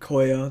a bit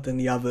coyer than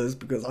the others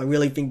because I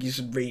really think you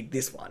should read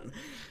this one.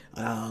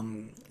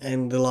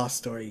 And the last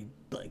story,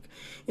 like,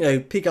 you know,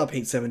 pick up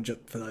Heat 7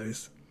 for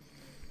those.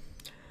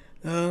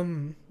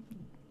 And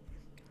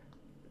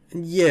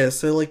yeah,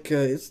 so like,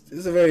 it's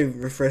a very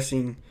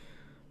refreshing,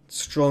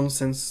 strong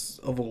sense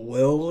of a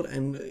world,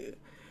 and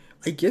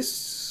I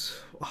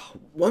guess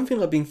one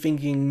thing I've been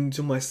thinking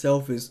to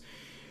myself is,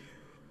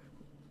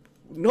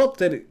 not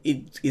that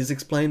it is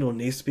explained or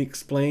needs to be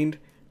explained.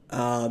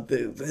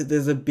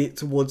 There's a bit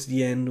towards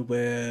the end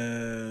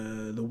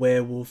where the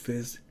werewolf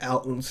is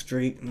out on the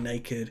street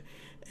naked,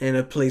 and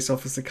a police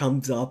officer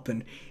comes up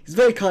and he's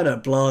very kind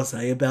of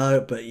blasé about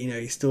it, but you know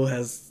he still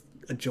has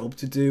a job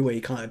to do where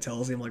he kind of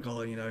tells him like,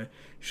 oh, you know, you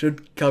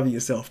should cover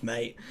yourself,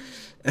 mate.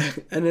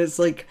 And it's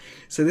like,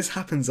 so this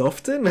happens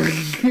often.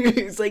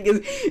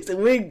 it's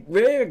a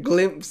rare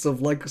glimpse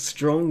of like a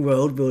strong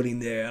world building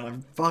there, and I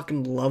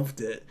fucking loved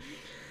it.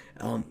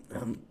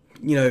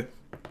 You know,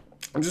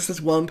 just this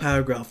one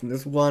paragraph and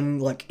this one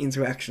like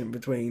interaction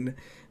between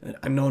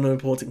a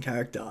non-important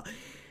character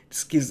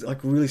just gives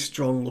like a really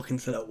strong look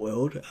into that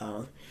world.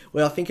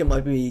 Well, I think it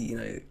might be, you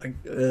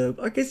know,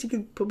 I guess you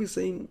could probably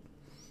see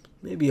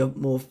maybe a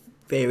more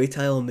fairy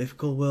tale or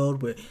mythical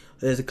world where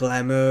there's a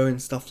glamour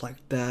and stuff like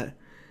that.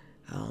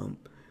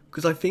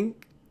 Because I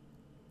think,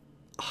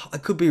 I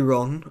could be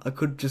wrong, I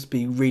could just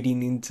be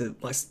reading into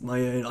my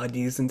own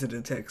ideas into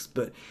the text,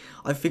 but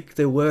I think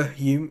there were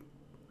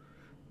humans.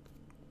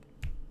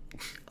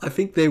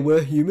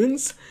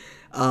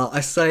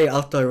 I say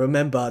after I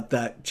remember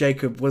that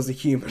Jacob was a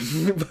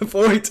human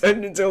before he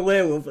turned into a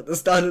werewolf at the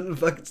start of the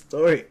fucking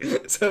story.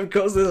 So of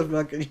course there's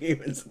fucking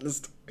humans in the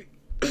story.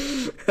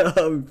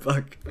 Oh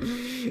fuck.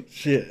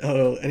 Shit.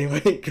 Oh,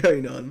 anyway,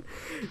 going on.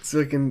 It's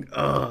fucking,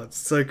 it's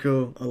so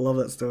cool. I love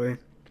that story.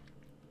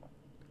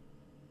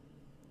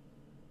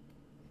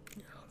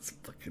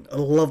 I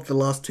love the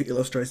last two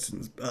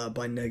illustrations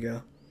by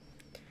Nega.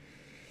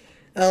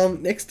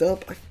 Next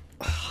up,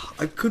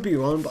 I could be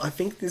wrong, but I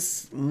think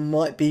this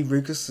might be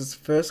Rukus's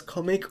first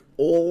comic,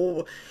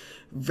 or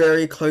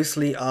very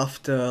closely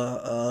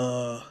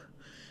after,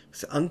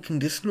 is it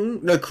Unconditional?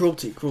 No,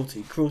 Cruelty.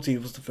 Cruelty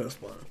was the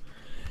first one.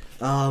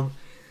 I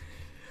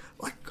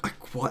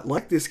quite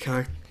like this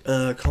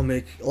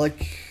comic.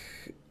 Like,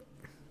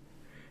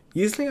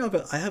 usually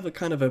I have a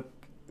kind of a,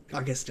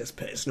 I guess, just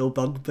personal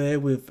bugbear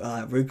with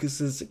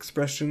Rukus's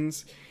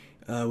expressions,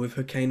 with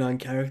her canine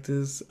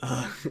characters.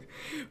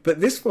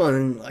 But this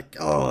one, like,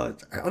 I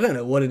don't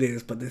know what it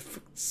is, but they're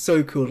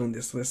so cool in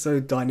this. They're so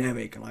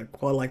dynamic, and I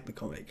quite like the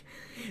comic.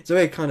 It's a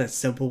very kind of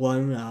simple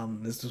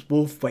one. There's this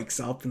wolf wakes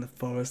up in the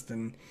forest,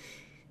 and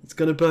it's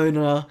got a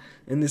boner,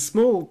 and this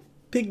small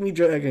pygmy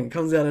dragon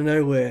comes out of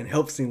nowhere and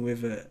helps him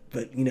with it.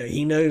 But you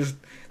know,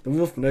 the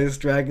wolf knows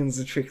dragons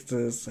are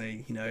tricksters, so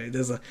you know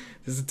there's a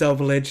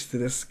double edge to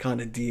this kind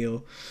of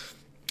deal.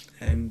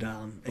 And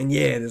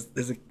yeah,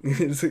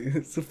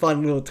 it's a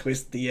fun little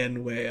twist at the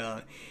end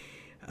where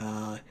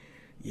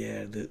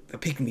yeah, the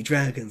pygmy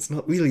dragon's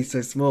not really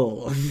so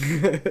small.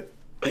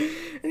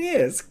 And yeah,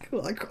 it's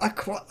cool. I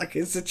quite like it.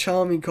 It's a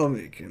charming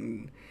comic,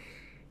 and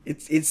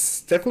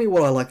it's definitely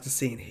what I like to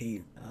see in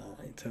Heat,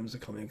 in terms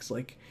of comics.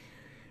 Like,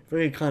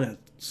 very kind of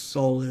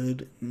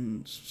solid,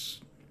 and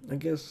I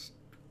guess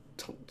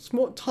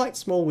tight,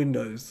 small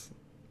windows.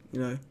 You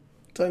know,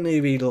 don't need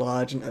to be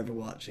large and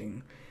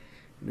overarching.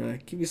 You know,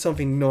 give you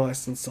something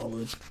nice and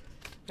solid,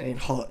 and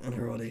hot and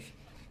erotic.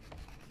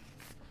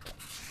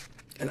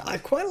 And I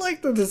quite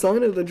like the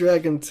design of the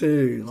dragon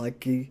too.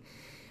 Like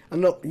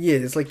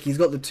it's like he's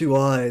got the two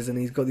eyes, and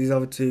he's got these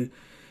other two,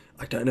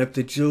 I don't know if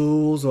they're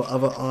jewels or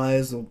other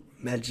eyes or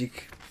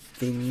magic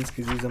things,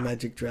 because he's a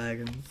magic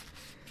dragon.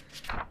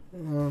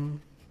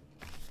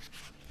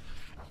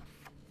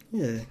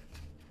 Yeah.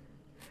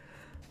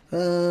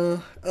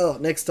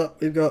 Next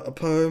up we've got a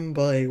poem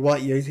by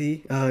White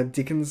Yeti,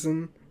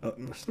 Dickinson. Oh,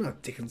 it's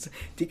not Dickinson.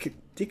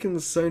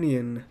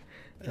 Dickinsonian.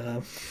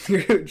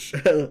 Which,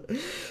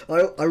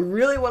 I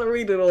really want to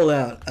read it all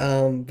out,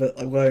 but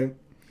I won't.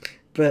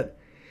 But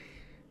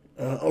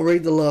I'll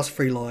read the last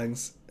 3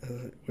 lines.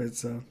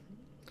 It's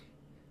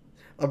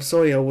I'm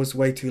sorry I was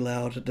way too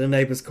loud. The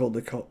neighbors called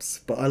the cops,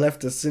 but I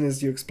left as soon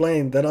as you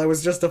explained that I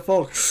was just a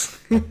fox.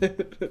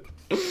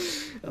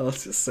 Oh,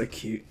 it's just so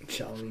cute and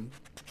charming.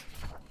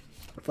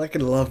 I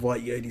fucking love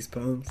White Yeti's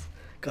poems.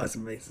 Guy's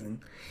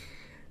amazing.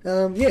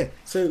 Yeah,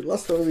 so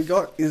last one we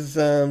got is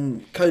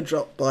Code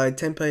Drop by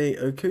Tempei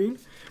Okun,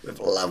 with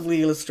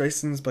lovely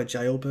illustrations by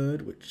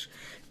Jailbird, which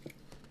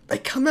they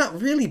come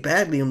out really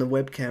badly on the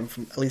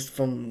webcam, at least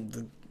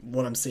from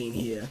what I'm seeing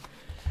here.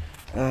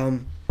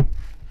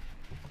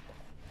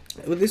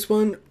 With this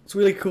one, it's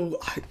really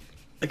cool.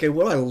 Okay,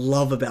 what I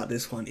love about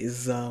this one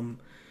is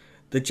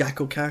the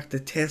Jackal character,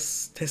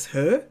 Tess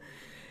her.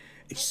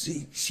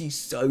 She's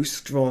so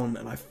strong,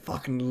 and I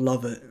fucking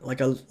love it.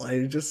 Like I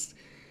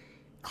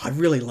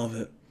really love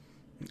it.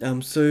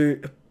 So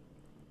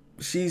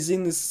she's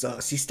in this.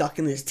 She's stuck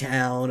in this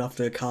town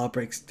after her car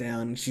breaks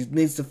down. She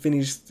needs to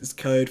finish this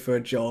code for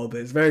a job.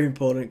 It's very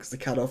important because the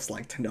cutoff's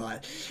like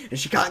tonight, and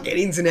she can't get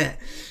internet.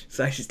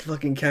 So she's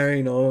fucking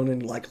carrying on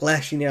and like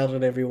lashing out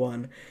at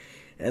everyone.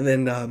 And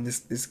then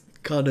this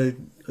kind of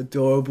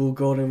adorable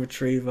golden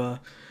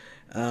retriever,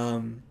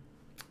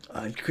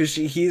 because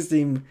she hears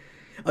him.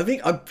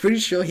 I'm pretty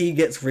sure he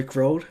gets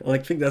rickrolled. I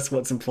think that's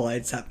what's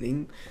implied is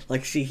happening.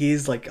 Like she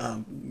hears like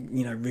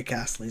Rick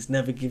Astley's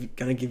never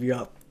gonna give you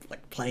up,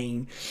 like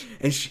playing,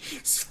 and she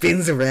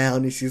spins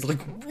around and she's like,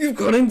 "You've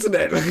got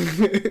internet."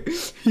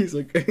 he's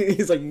like,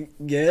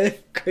 "Yeah,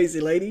 crazy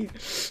lady."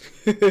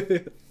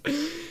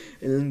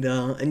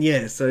 and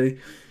yeah, so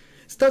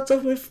starts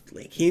off with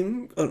like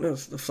him. Oh no,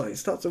 sorry. It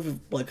starts off with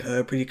like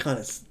her pretty kind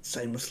of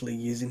shamelessly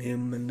using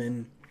him, and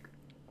then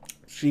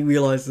she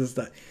realizes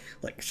that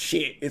like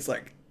shit, it's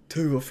like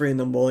 2 or 3 in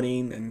the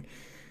morning, and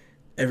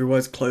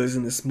everyone's closed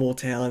in this small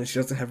town, and she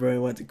doesn't have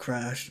anywhere to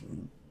crash.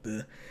 And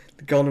the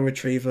golden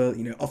retriever,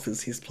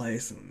 offers his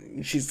place,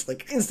 and she's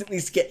like instantly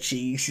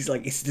sketchy. She's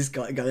like, "Is this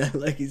guy gonna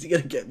is he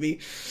gonna get me?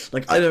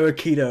 Like I know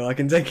Akito, I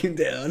can take him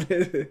down."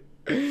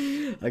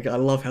 Like I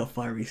love how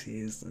fiery she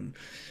is, and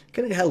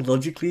kind of how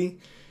logically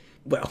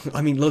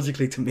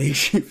to me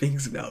she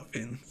thinks about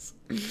things.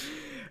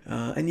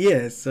 And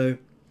yeah, so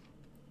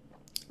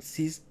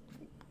she's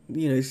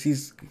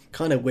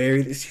kind of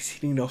wary that she's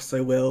hitting it off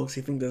so well.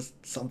 She thinks there's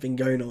something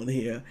going on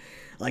here.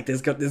 Like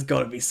there's got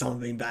to be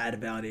something bad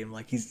about him.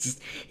 Like he's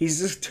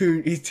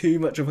too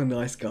much of a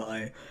nice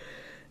guy,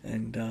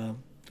 and a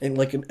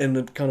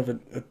kind of an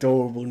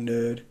adorable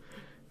nerd,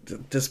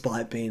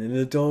 despite being an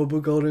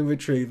adorable golden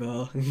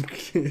retriever.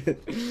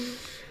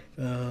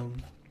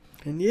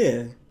 And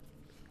yeah.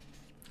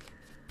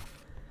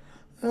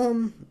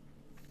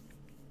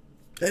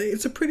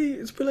 It's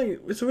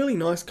a really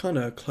nice kind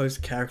of close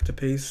character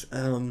piece.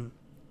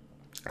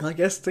 I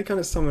guess to kind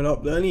of sum it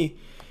up, the only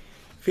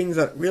things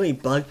that really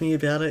bugged me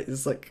about it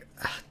is like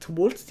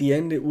towards the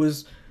end, it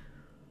was,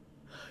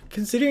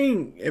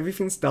 considering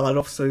everything started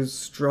off so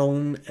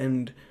strong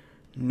and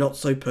not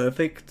so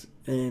perfect,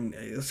 and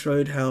it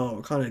showed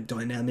how kind of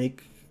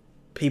dynamic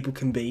people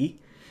can be,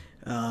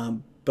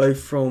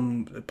 both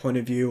from the point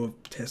of view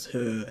of Tess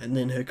her, and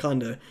then her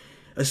kind of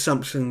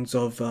assumptions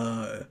of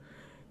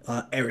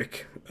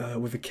Eric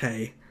with a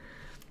K,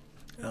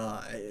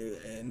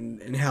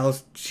 and how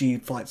she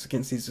fights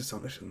against these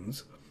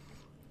assumptions.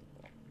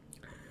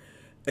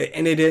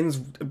 And it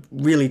ends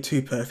really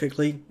too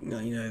perfectly.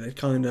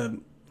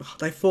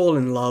 They fall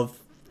in love,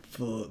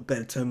 for a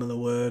better term of the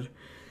word,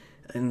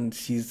 and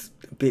she's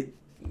a bit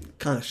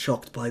kind of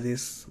shocked by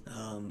this.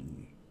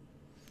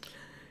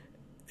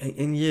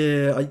 And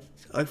yeah,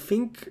 I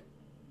think,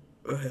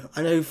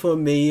 I know for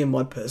me and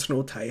my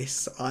personal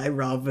taste, I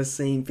rather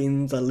seen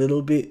things a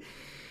little bit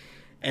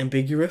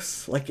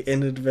ambiguous. Like it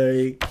ended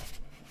very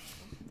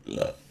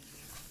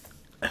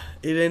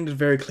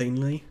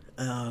cleanly.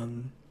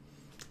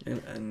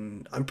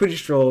 And I'm pretty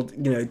sure,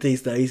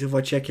 these days, if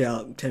I check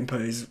out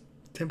Tempo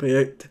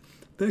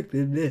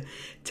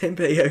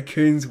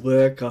Kun's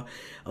work,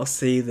 I'll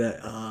see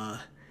that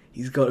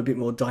he's got a bit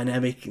more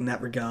dynamic in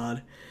that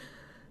regard.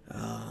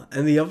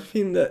 And the other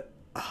thing that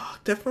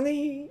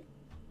definitely,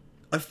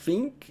 I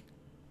think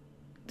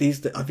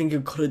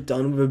it could have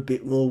done with a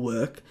bit more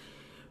work,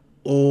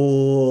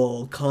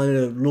 or kind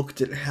of looked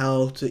at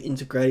how to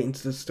integrate it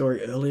into the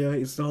story earlier,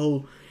 is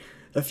a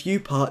few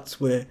parts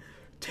where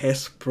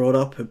Tess brought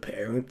up her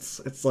parents.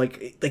 It's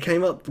like they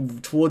came up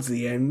towards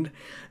the end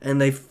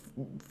and they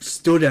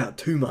stood out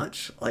too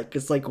much. Like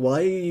it's like,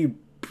 why are you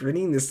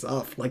bringing this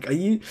up? Like, are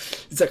you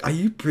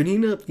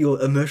bringing up your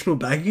emotional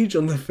baggage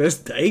on the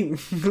first date?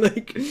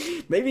 Like,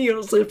 maybe you're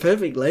not so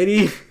perfect,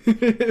 lady.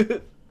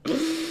 And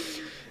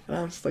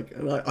I'm just like,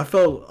 I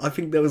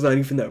think that was the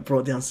only thing that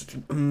brought down such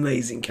an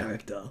amazing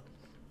character.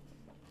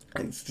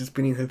 And it's just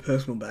bringing her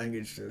personal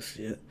baggage to this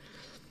shit.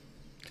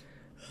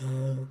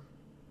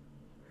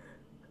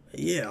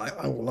 Yeah,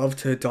 I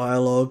loved her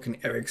dialogue and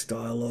Eric's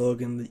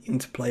dialogue and the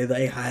interplay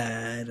they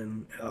had,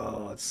 and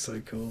it's so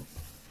cool.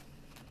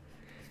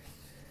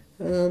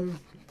 I'm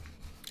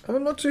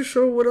not too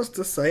sure what else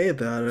to say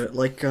about it.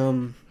 Like,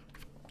 I'm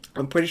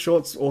pretty sure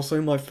it's also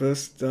my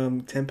first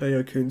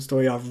Tenpei Kun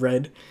story I've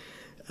read,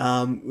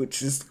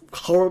 which is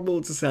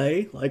horrible to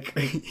say. Like,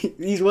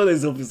 he's one of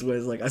those authors where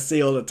it's like I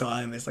see all the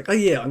time. It's like, oh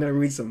yeah, I'm gonna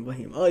read something by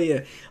him. Oh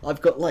yeah,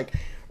 I've got like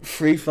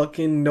 3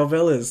 fucking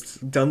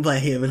novellas done by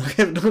him, and I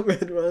have not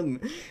read one.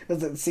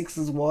 Was it Six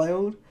is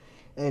Wild?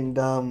 And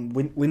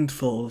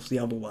Windfall's the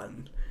other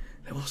one.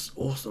 That was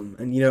awesome.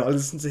 And I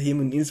listened to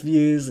him in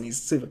interviews, and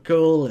he's super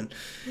cool, and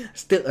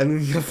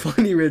I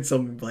finally read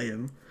something by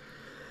him.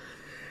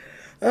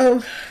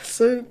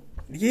 So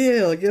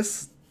yeah, I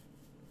guess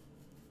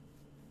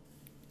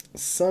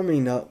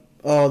summing up,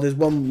 Oh, there's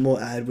one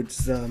more ad, which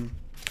is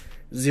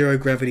Zero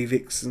Gravity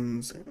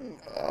Vixens.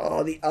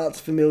 Oh, the art's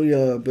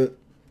familiar, but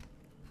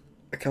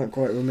I can't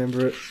quite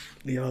remember it.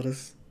 The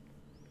artist.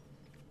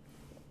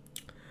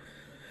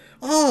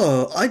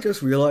 Oh, I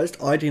just realised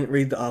I didn't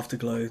read the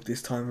Afterglow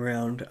this time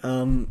around.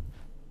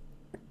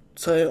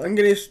 So I'm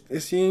gonna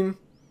assume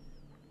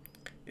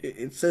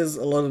it says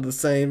a lot of the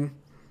same.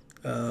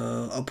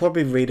 I'll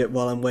probably read it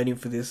while I'm waiting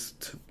for this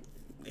to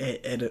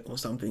edit or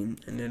something,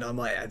 and then I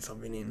might add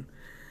something in.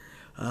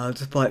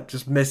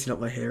 Just messing up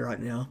my hair right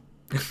now.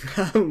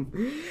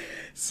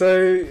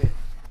 So,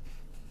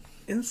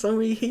 in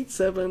summary, Heat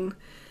 7,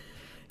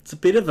 it's a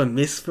bit of a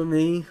miss for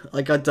me.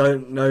 Like, I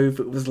don't know if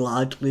it was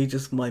largely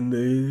just my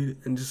mood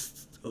and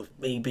just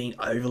me being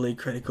overly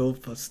critical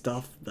for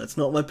stuff that's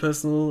not my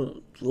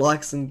personal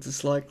likes and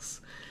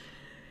dislikes.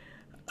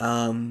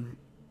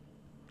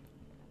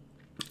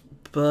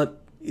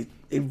 But it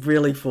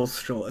really falls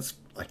short. It's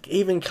like,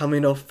 even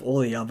coming off all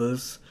the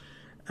others,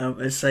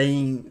 and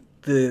saying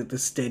the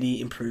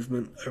steady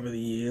improvement over the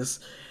years,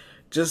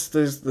 just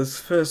those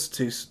first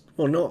two,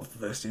 well, not the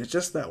first two,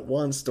 just that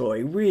one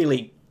story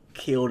really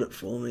killed it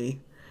for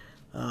me.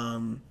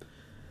 And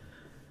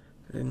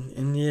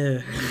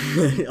yeah,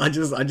 I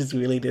just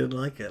really didn't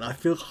like it. I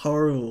feel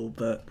horrible,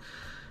 but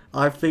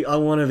I think I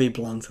want to be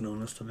blunt and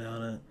honest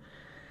about it.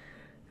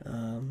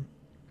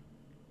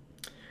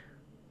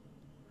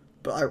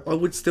 But I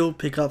would still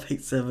pick up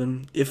Heat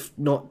 7, if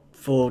not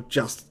for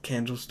just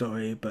Candle's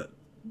story, but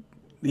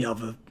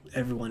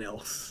everyone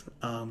else.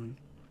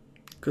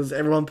 Because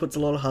everyone puts a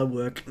lot of hard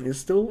work, and it's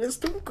still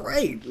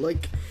great.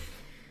 Like,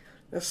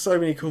 there's so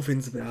many cool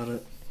things about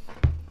it.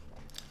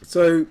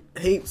 So,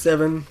 Heat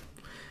 7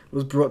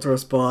 was brought to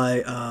us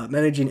by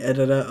managing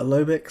editor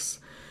Alobex,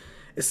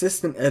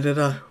 assistant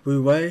editor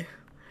Wu Wei,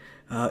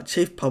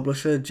 chief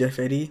publisher Jeff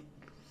Eddy.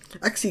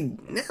 Actually,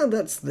 now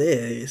that's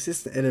there,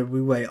 assistant editor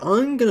Wu Wei,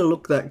 I'm gonna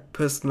look that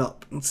person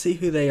up and see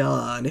who they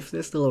are and if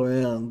they're still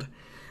around.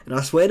 And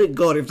I swear to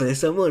God, if they're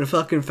someone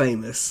fucking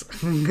famous.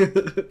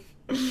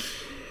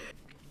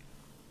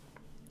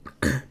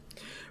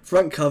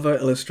 Front cover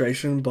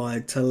illustration by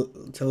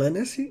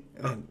Talensi.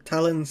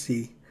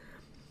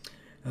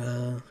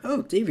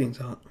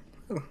 DeviantArt.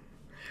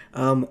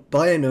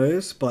 By a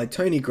Nose by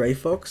Tony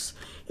Greyfox,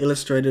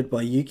 illustrated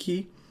by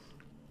Yuki.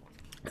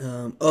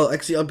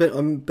 Actually, I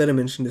better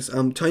mention this.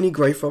 Tony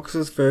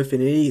Greyfox's fur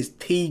affinity is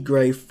T.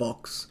 Grey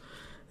Fox,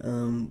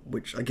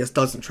 which I guess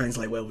doesn't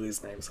translate well with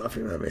his name, so I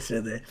think I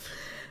mentioned it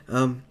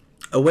there.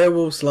 A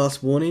Werewolf's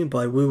Last Warning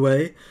by Wu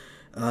Wei,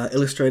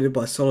 illustrated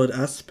by Solid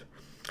Asp.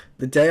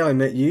 The Day I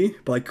Met You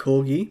by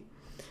Corgi.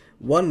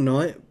 One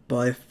Night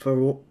by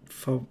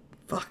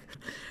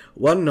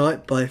One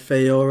Night by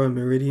Feora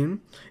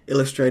Meridian,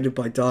 illustrated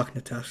by Dark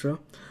Natasha.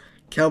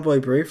 Cowboy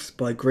Briefs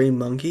by Green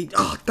Monkey.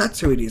 Oh, that's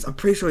who it is. I'm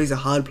pretty sure he's a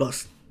Hard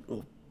Plus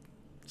or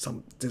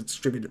some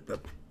contributor. I'm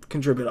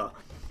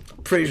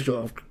pretty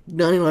sure. I'm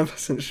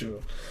 99%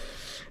 sure.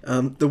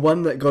 The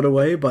One That Got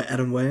Away by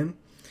Adam Wan.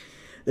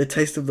 The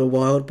Taste of the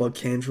Wild by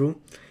Candrel,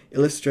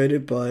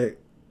 illustrated by...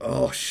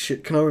 Oh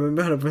shit, can I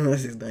remember how to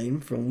pronounce his name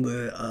from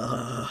the...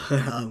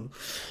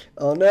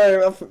 oh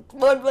no,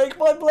 my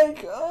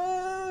blank!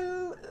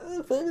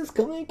 Famous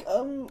comic?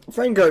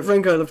 Franco,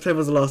 The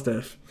Tables of Last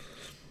Earth.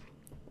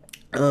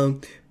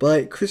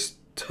 By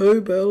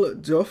Cristobal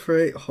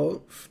Joffrey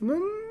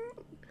Hoffman?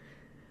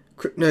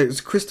 No,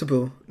 it's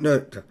Cristobal.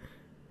 No.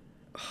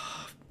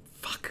 Oh,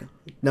 fuck.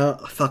 No,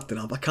 I fucked it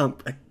up. I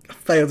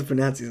failed to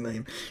pronounce his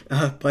name.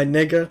 By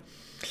Nega.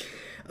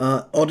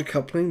 Odd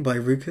Coupling by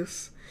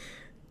Ruckus.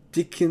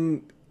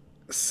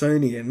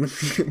 Dickinsonian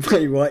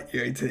by White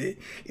UAT.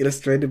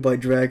 Illustrated by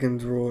Dragon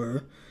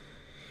Drawer.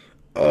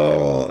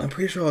 Oh, I'm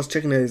pretty sure I was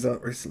checking those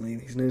out recently.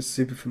 His name's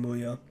super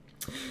familiar.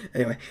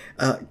 Anyway,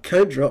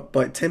 Code Drop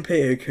by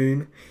Tempeh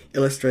Okun,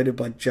 illustrated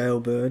by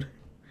Jailbird.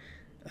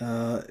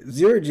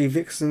 Zero G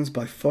Vixens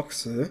by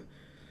Foxer,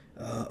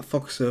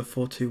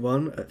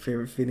 Foxer421 at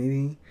Fair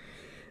Affinity.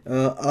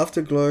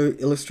 Afterglow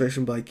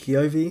illustration by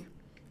Kyovi.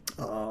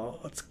 Oh,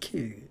 that's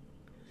cute.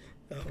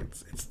 Oh,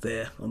 it's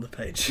there on the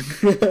page.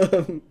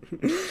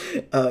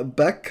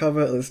 Back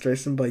cover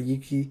illustration by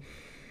Yuki.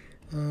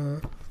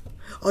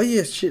 Oh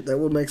yeah, shit, that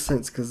would make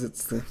sense because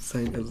it's the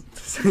same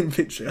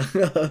picture.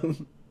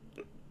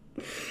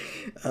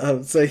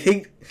 So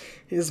Heat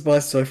is by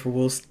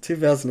Sofawolf,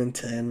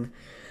 2010.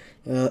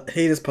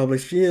 Heat is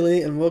published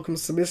yearly and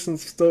welcomes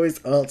submissions of stories,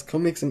 arts,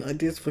 comics, and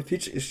ideas for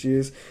future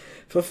issues.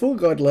 For full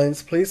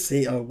guidelines, please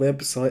see our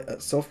website at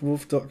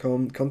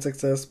sofawolf.com,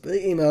 contact us by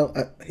email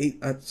at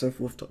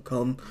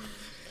heat@sofawolf.com.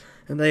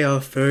 And they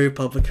are furry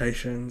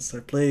publications,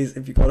 so please,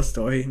 if you've got a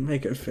story,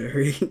 make it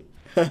furry.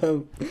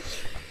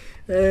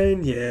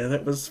 And yeah,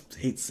 that was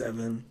Heat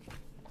 7.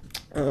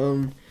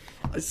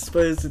 I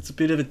suppose it's a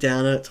bit of a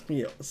downer. It took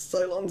me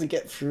so long to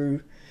get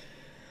through.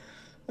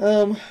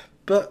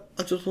 But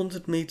I just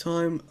wanted me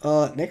time.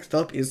 Next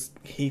up is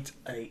Heat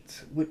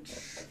 8,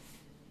 which...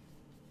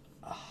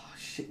 Oh,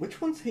 shit,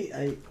 which one's Heat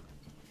 8?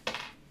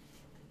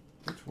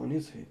 Which one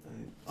is Heat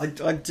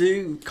 8? I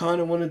do kind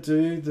of want to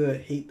do the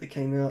Heat that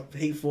came out,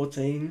 Heat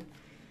 14.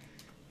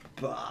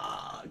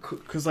 But,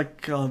 because,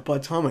 like, by the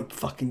time I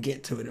fucking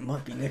get to it, it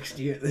might be next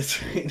year at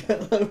this rate.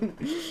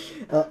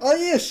 Oh,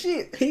 yeah,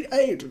 shit, Heat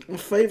 8. My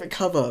favourite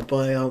cover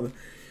by,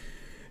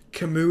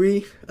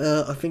 Kamui.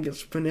 I think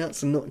it's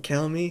pronounced and not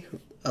Kalmi.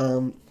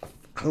 I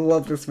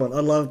love this one.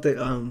 I loved it.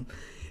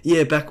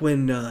 Yeah, back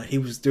when, he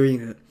was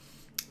doing it,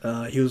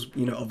 he was,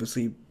 you know,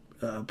 obviously,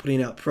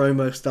 putting out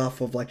promo stuff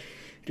of, like,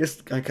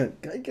 just, I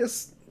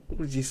guess,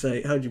 what would you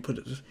say? How would you put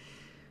it? Just,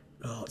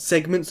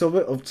 segments of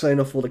it, of showing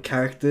off all the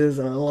characters,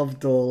 and I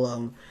loved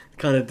all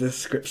kind of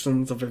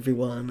descriptions of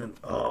everyone, and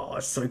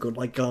it's so good.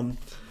 Like I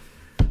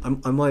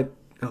might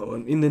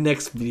in the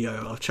next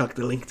video I'll chuck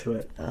the link to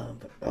it.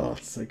 But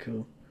it's so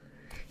cool.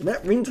 And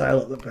that ringtail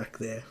at the back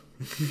there,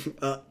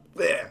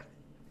 there,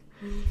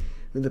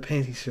 with the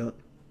panty shot.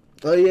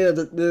 Oh yeah,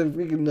 the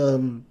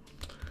freaking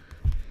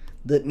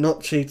that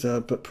not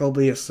cheetah, but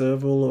probably a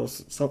serval or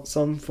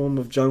some form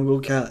of jungle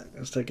cat. I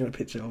was taking a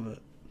picture of it.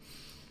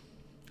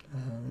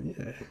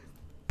 Yeah.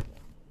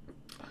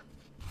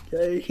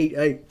 Yay, Heat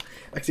 8.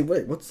 Actually,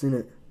 wait, what's in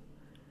it?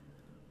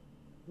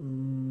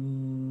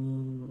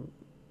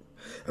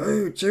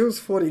 Oh, Jill's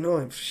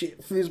 49.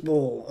 Shit,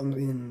 foosball. I'm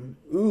in.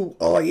 Ooh,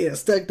 oh yeah,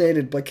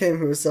 Stagnated by Ken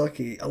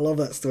Hirosaki. I love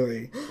that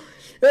story.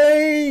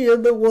 Hey,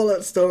 and the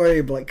wallet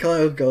story by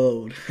Kyle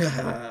Gold.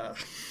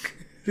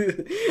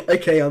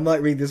 Okay, I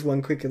might read this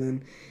one quicker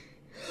than.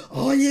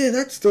 Oh yeah,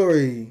 that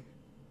story.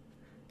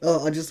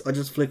 Oh, I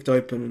just flicked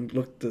open and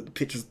looked at the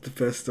pictures of the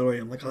first story.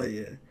 I'm like, oh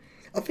yeah.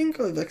 I think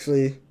I've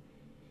actually...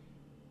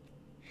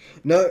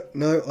 No,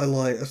 I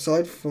lie.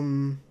 Aside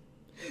from...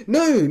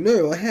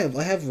 No, I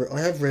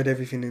have read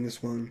everything in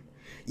this one.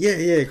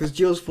 Yeah, because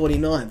Jill's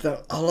 49.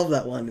 I love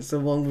that one. It's the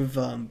one with,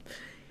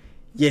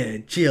 yeah,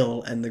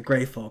 Jill and the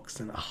Grey Fox.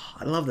 And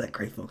I love that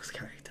Grey Fox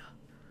character.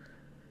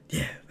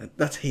 Yeah,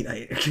 that's Heat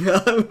 8.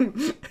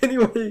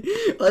 Anyway,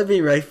 I've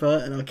been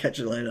Reyfar, and I'll catch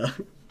you later.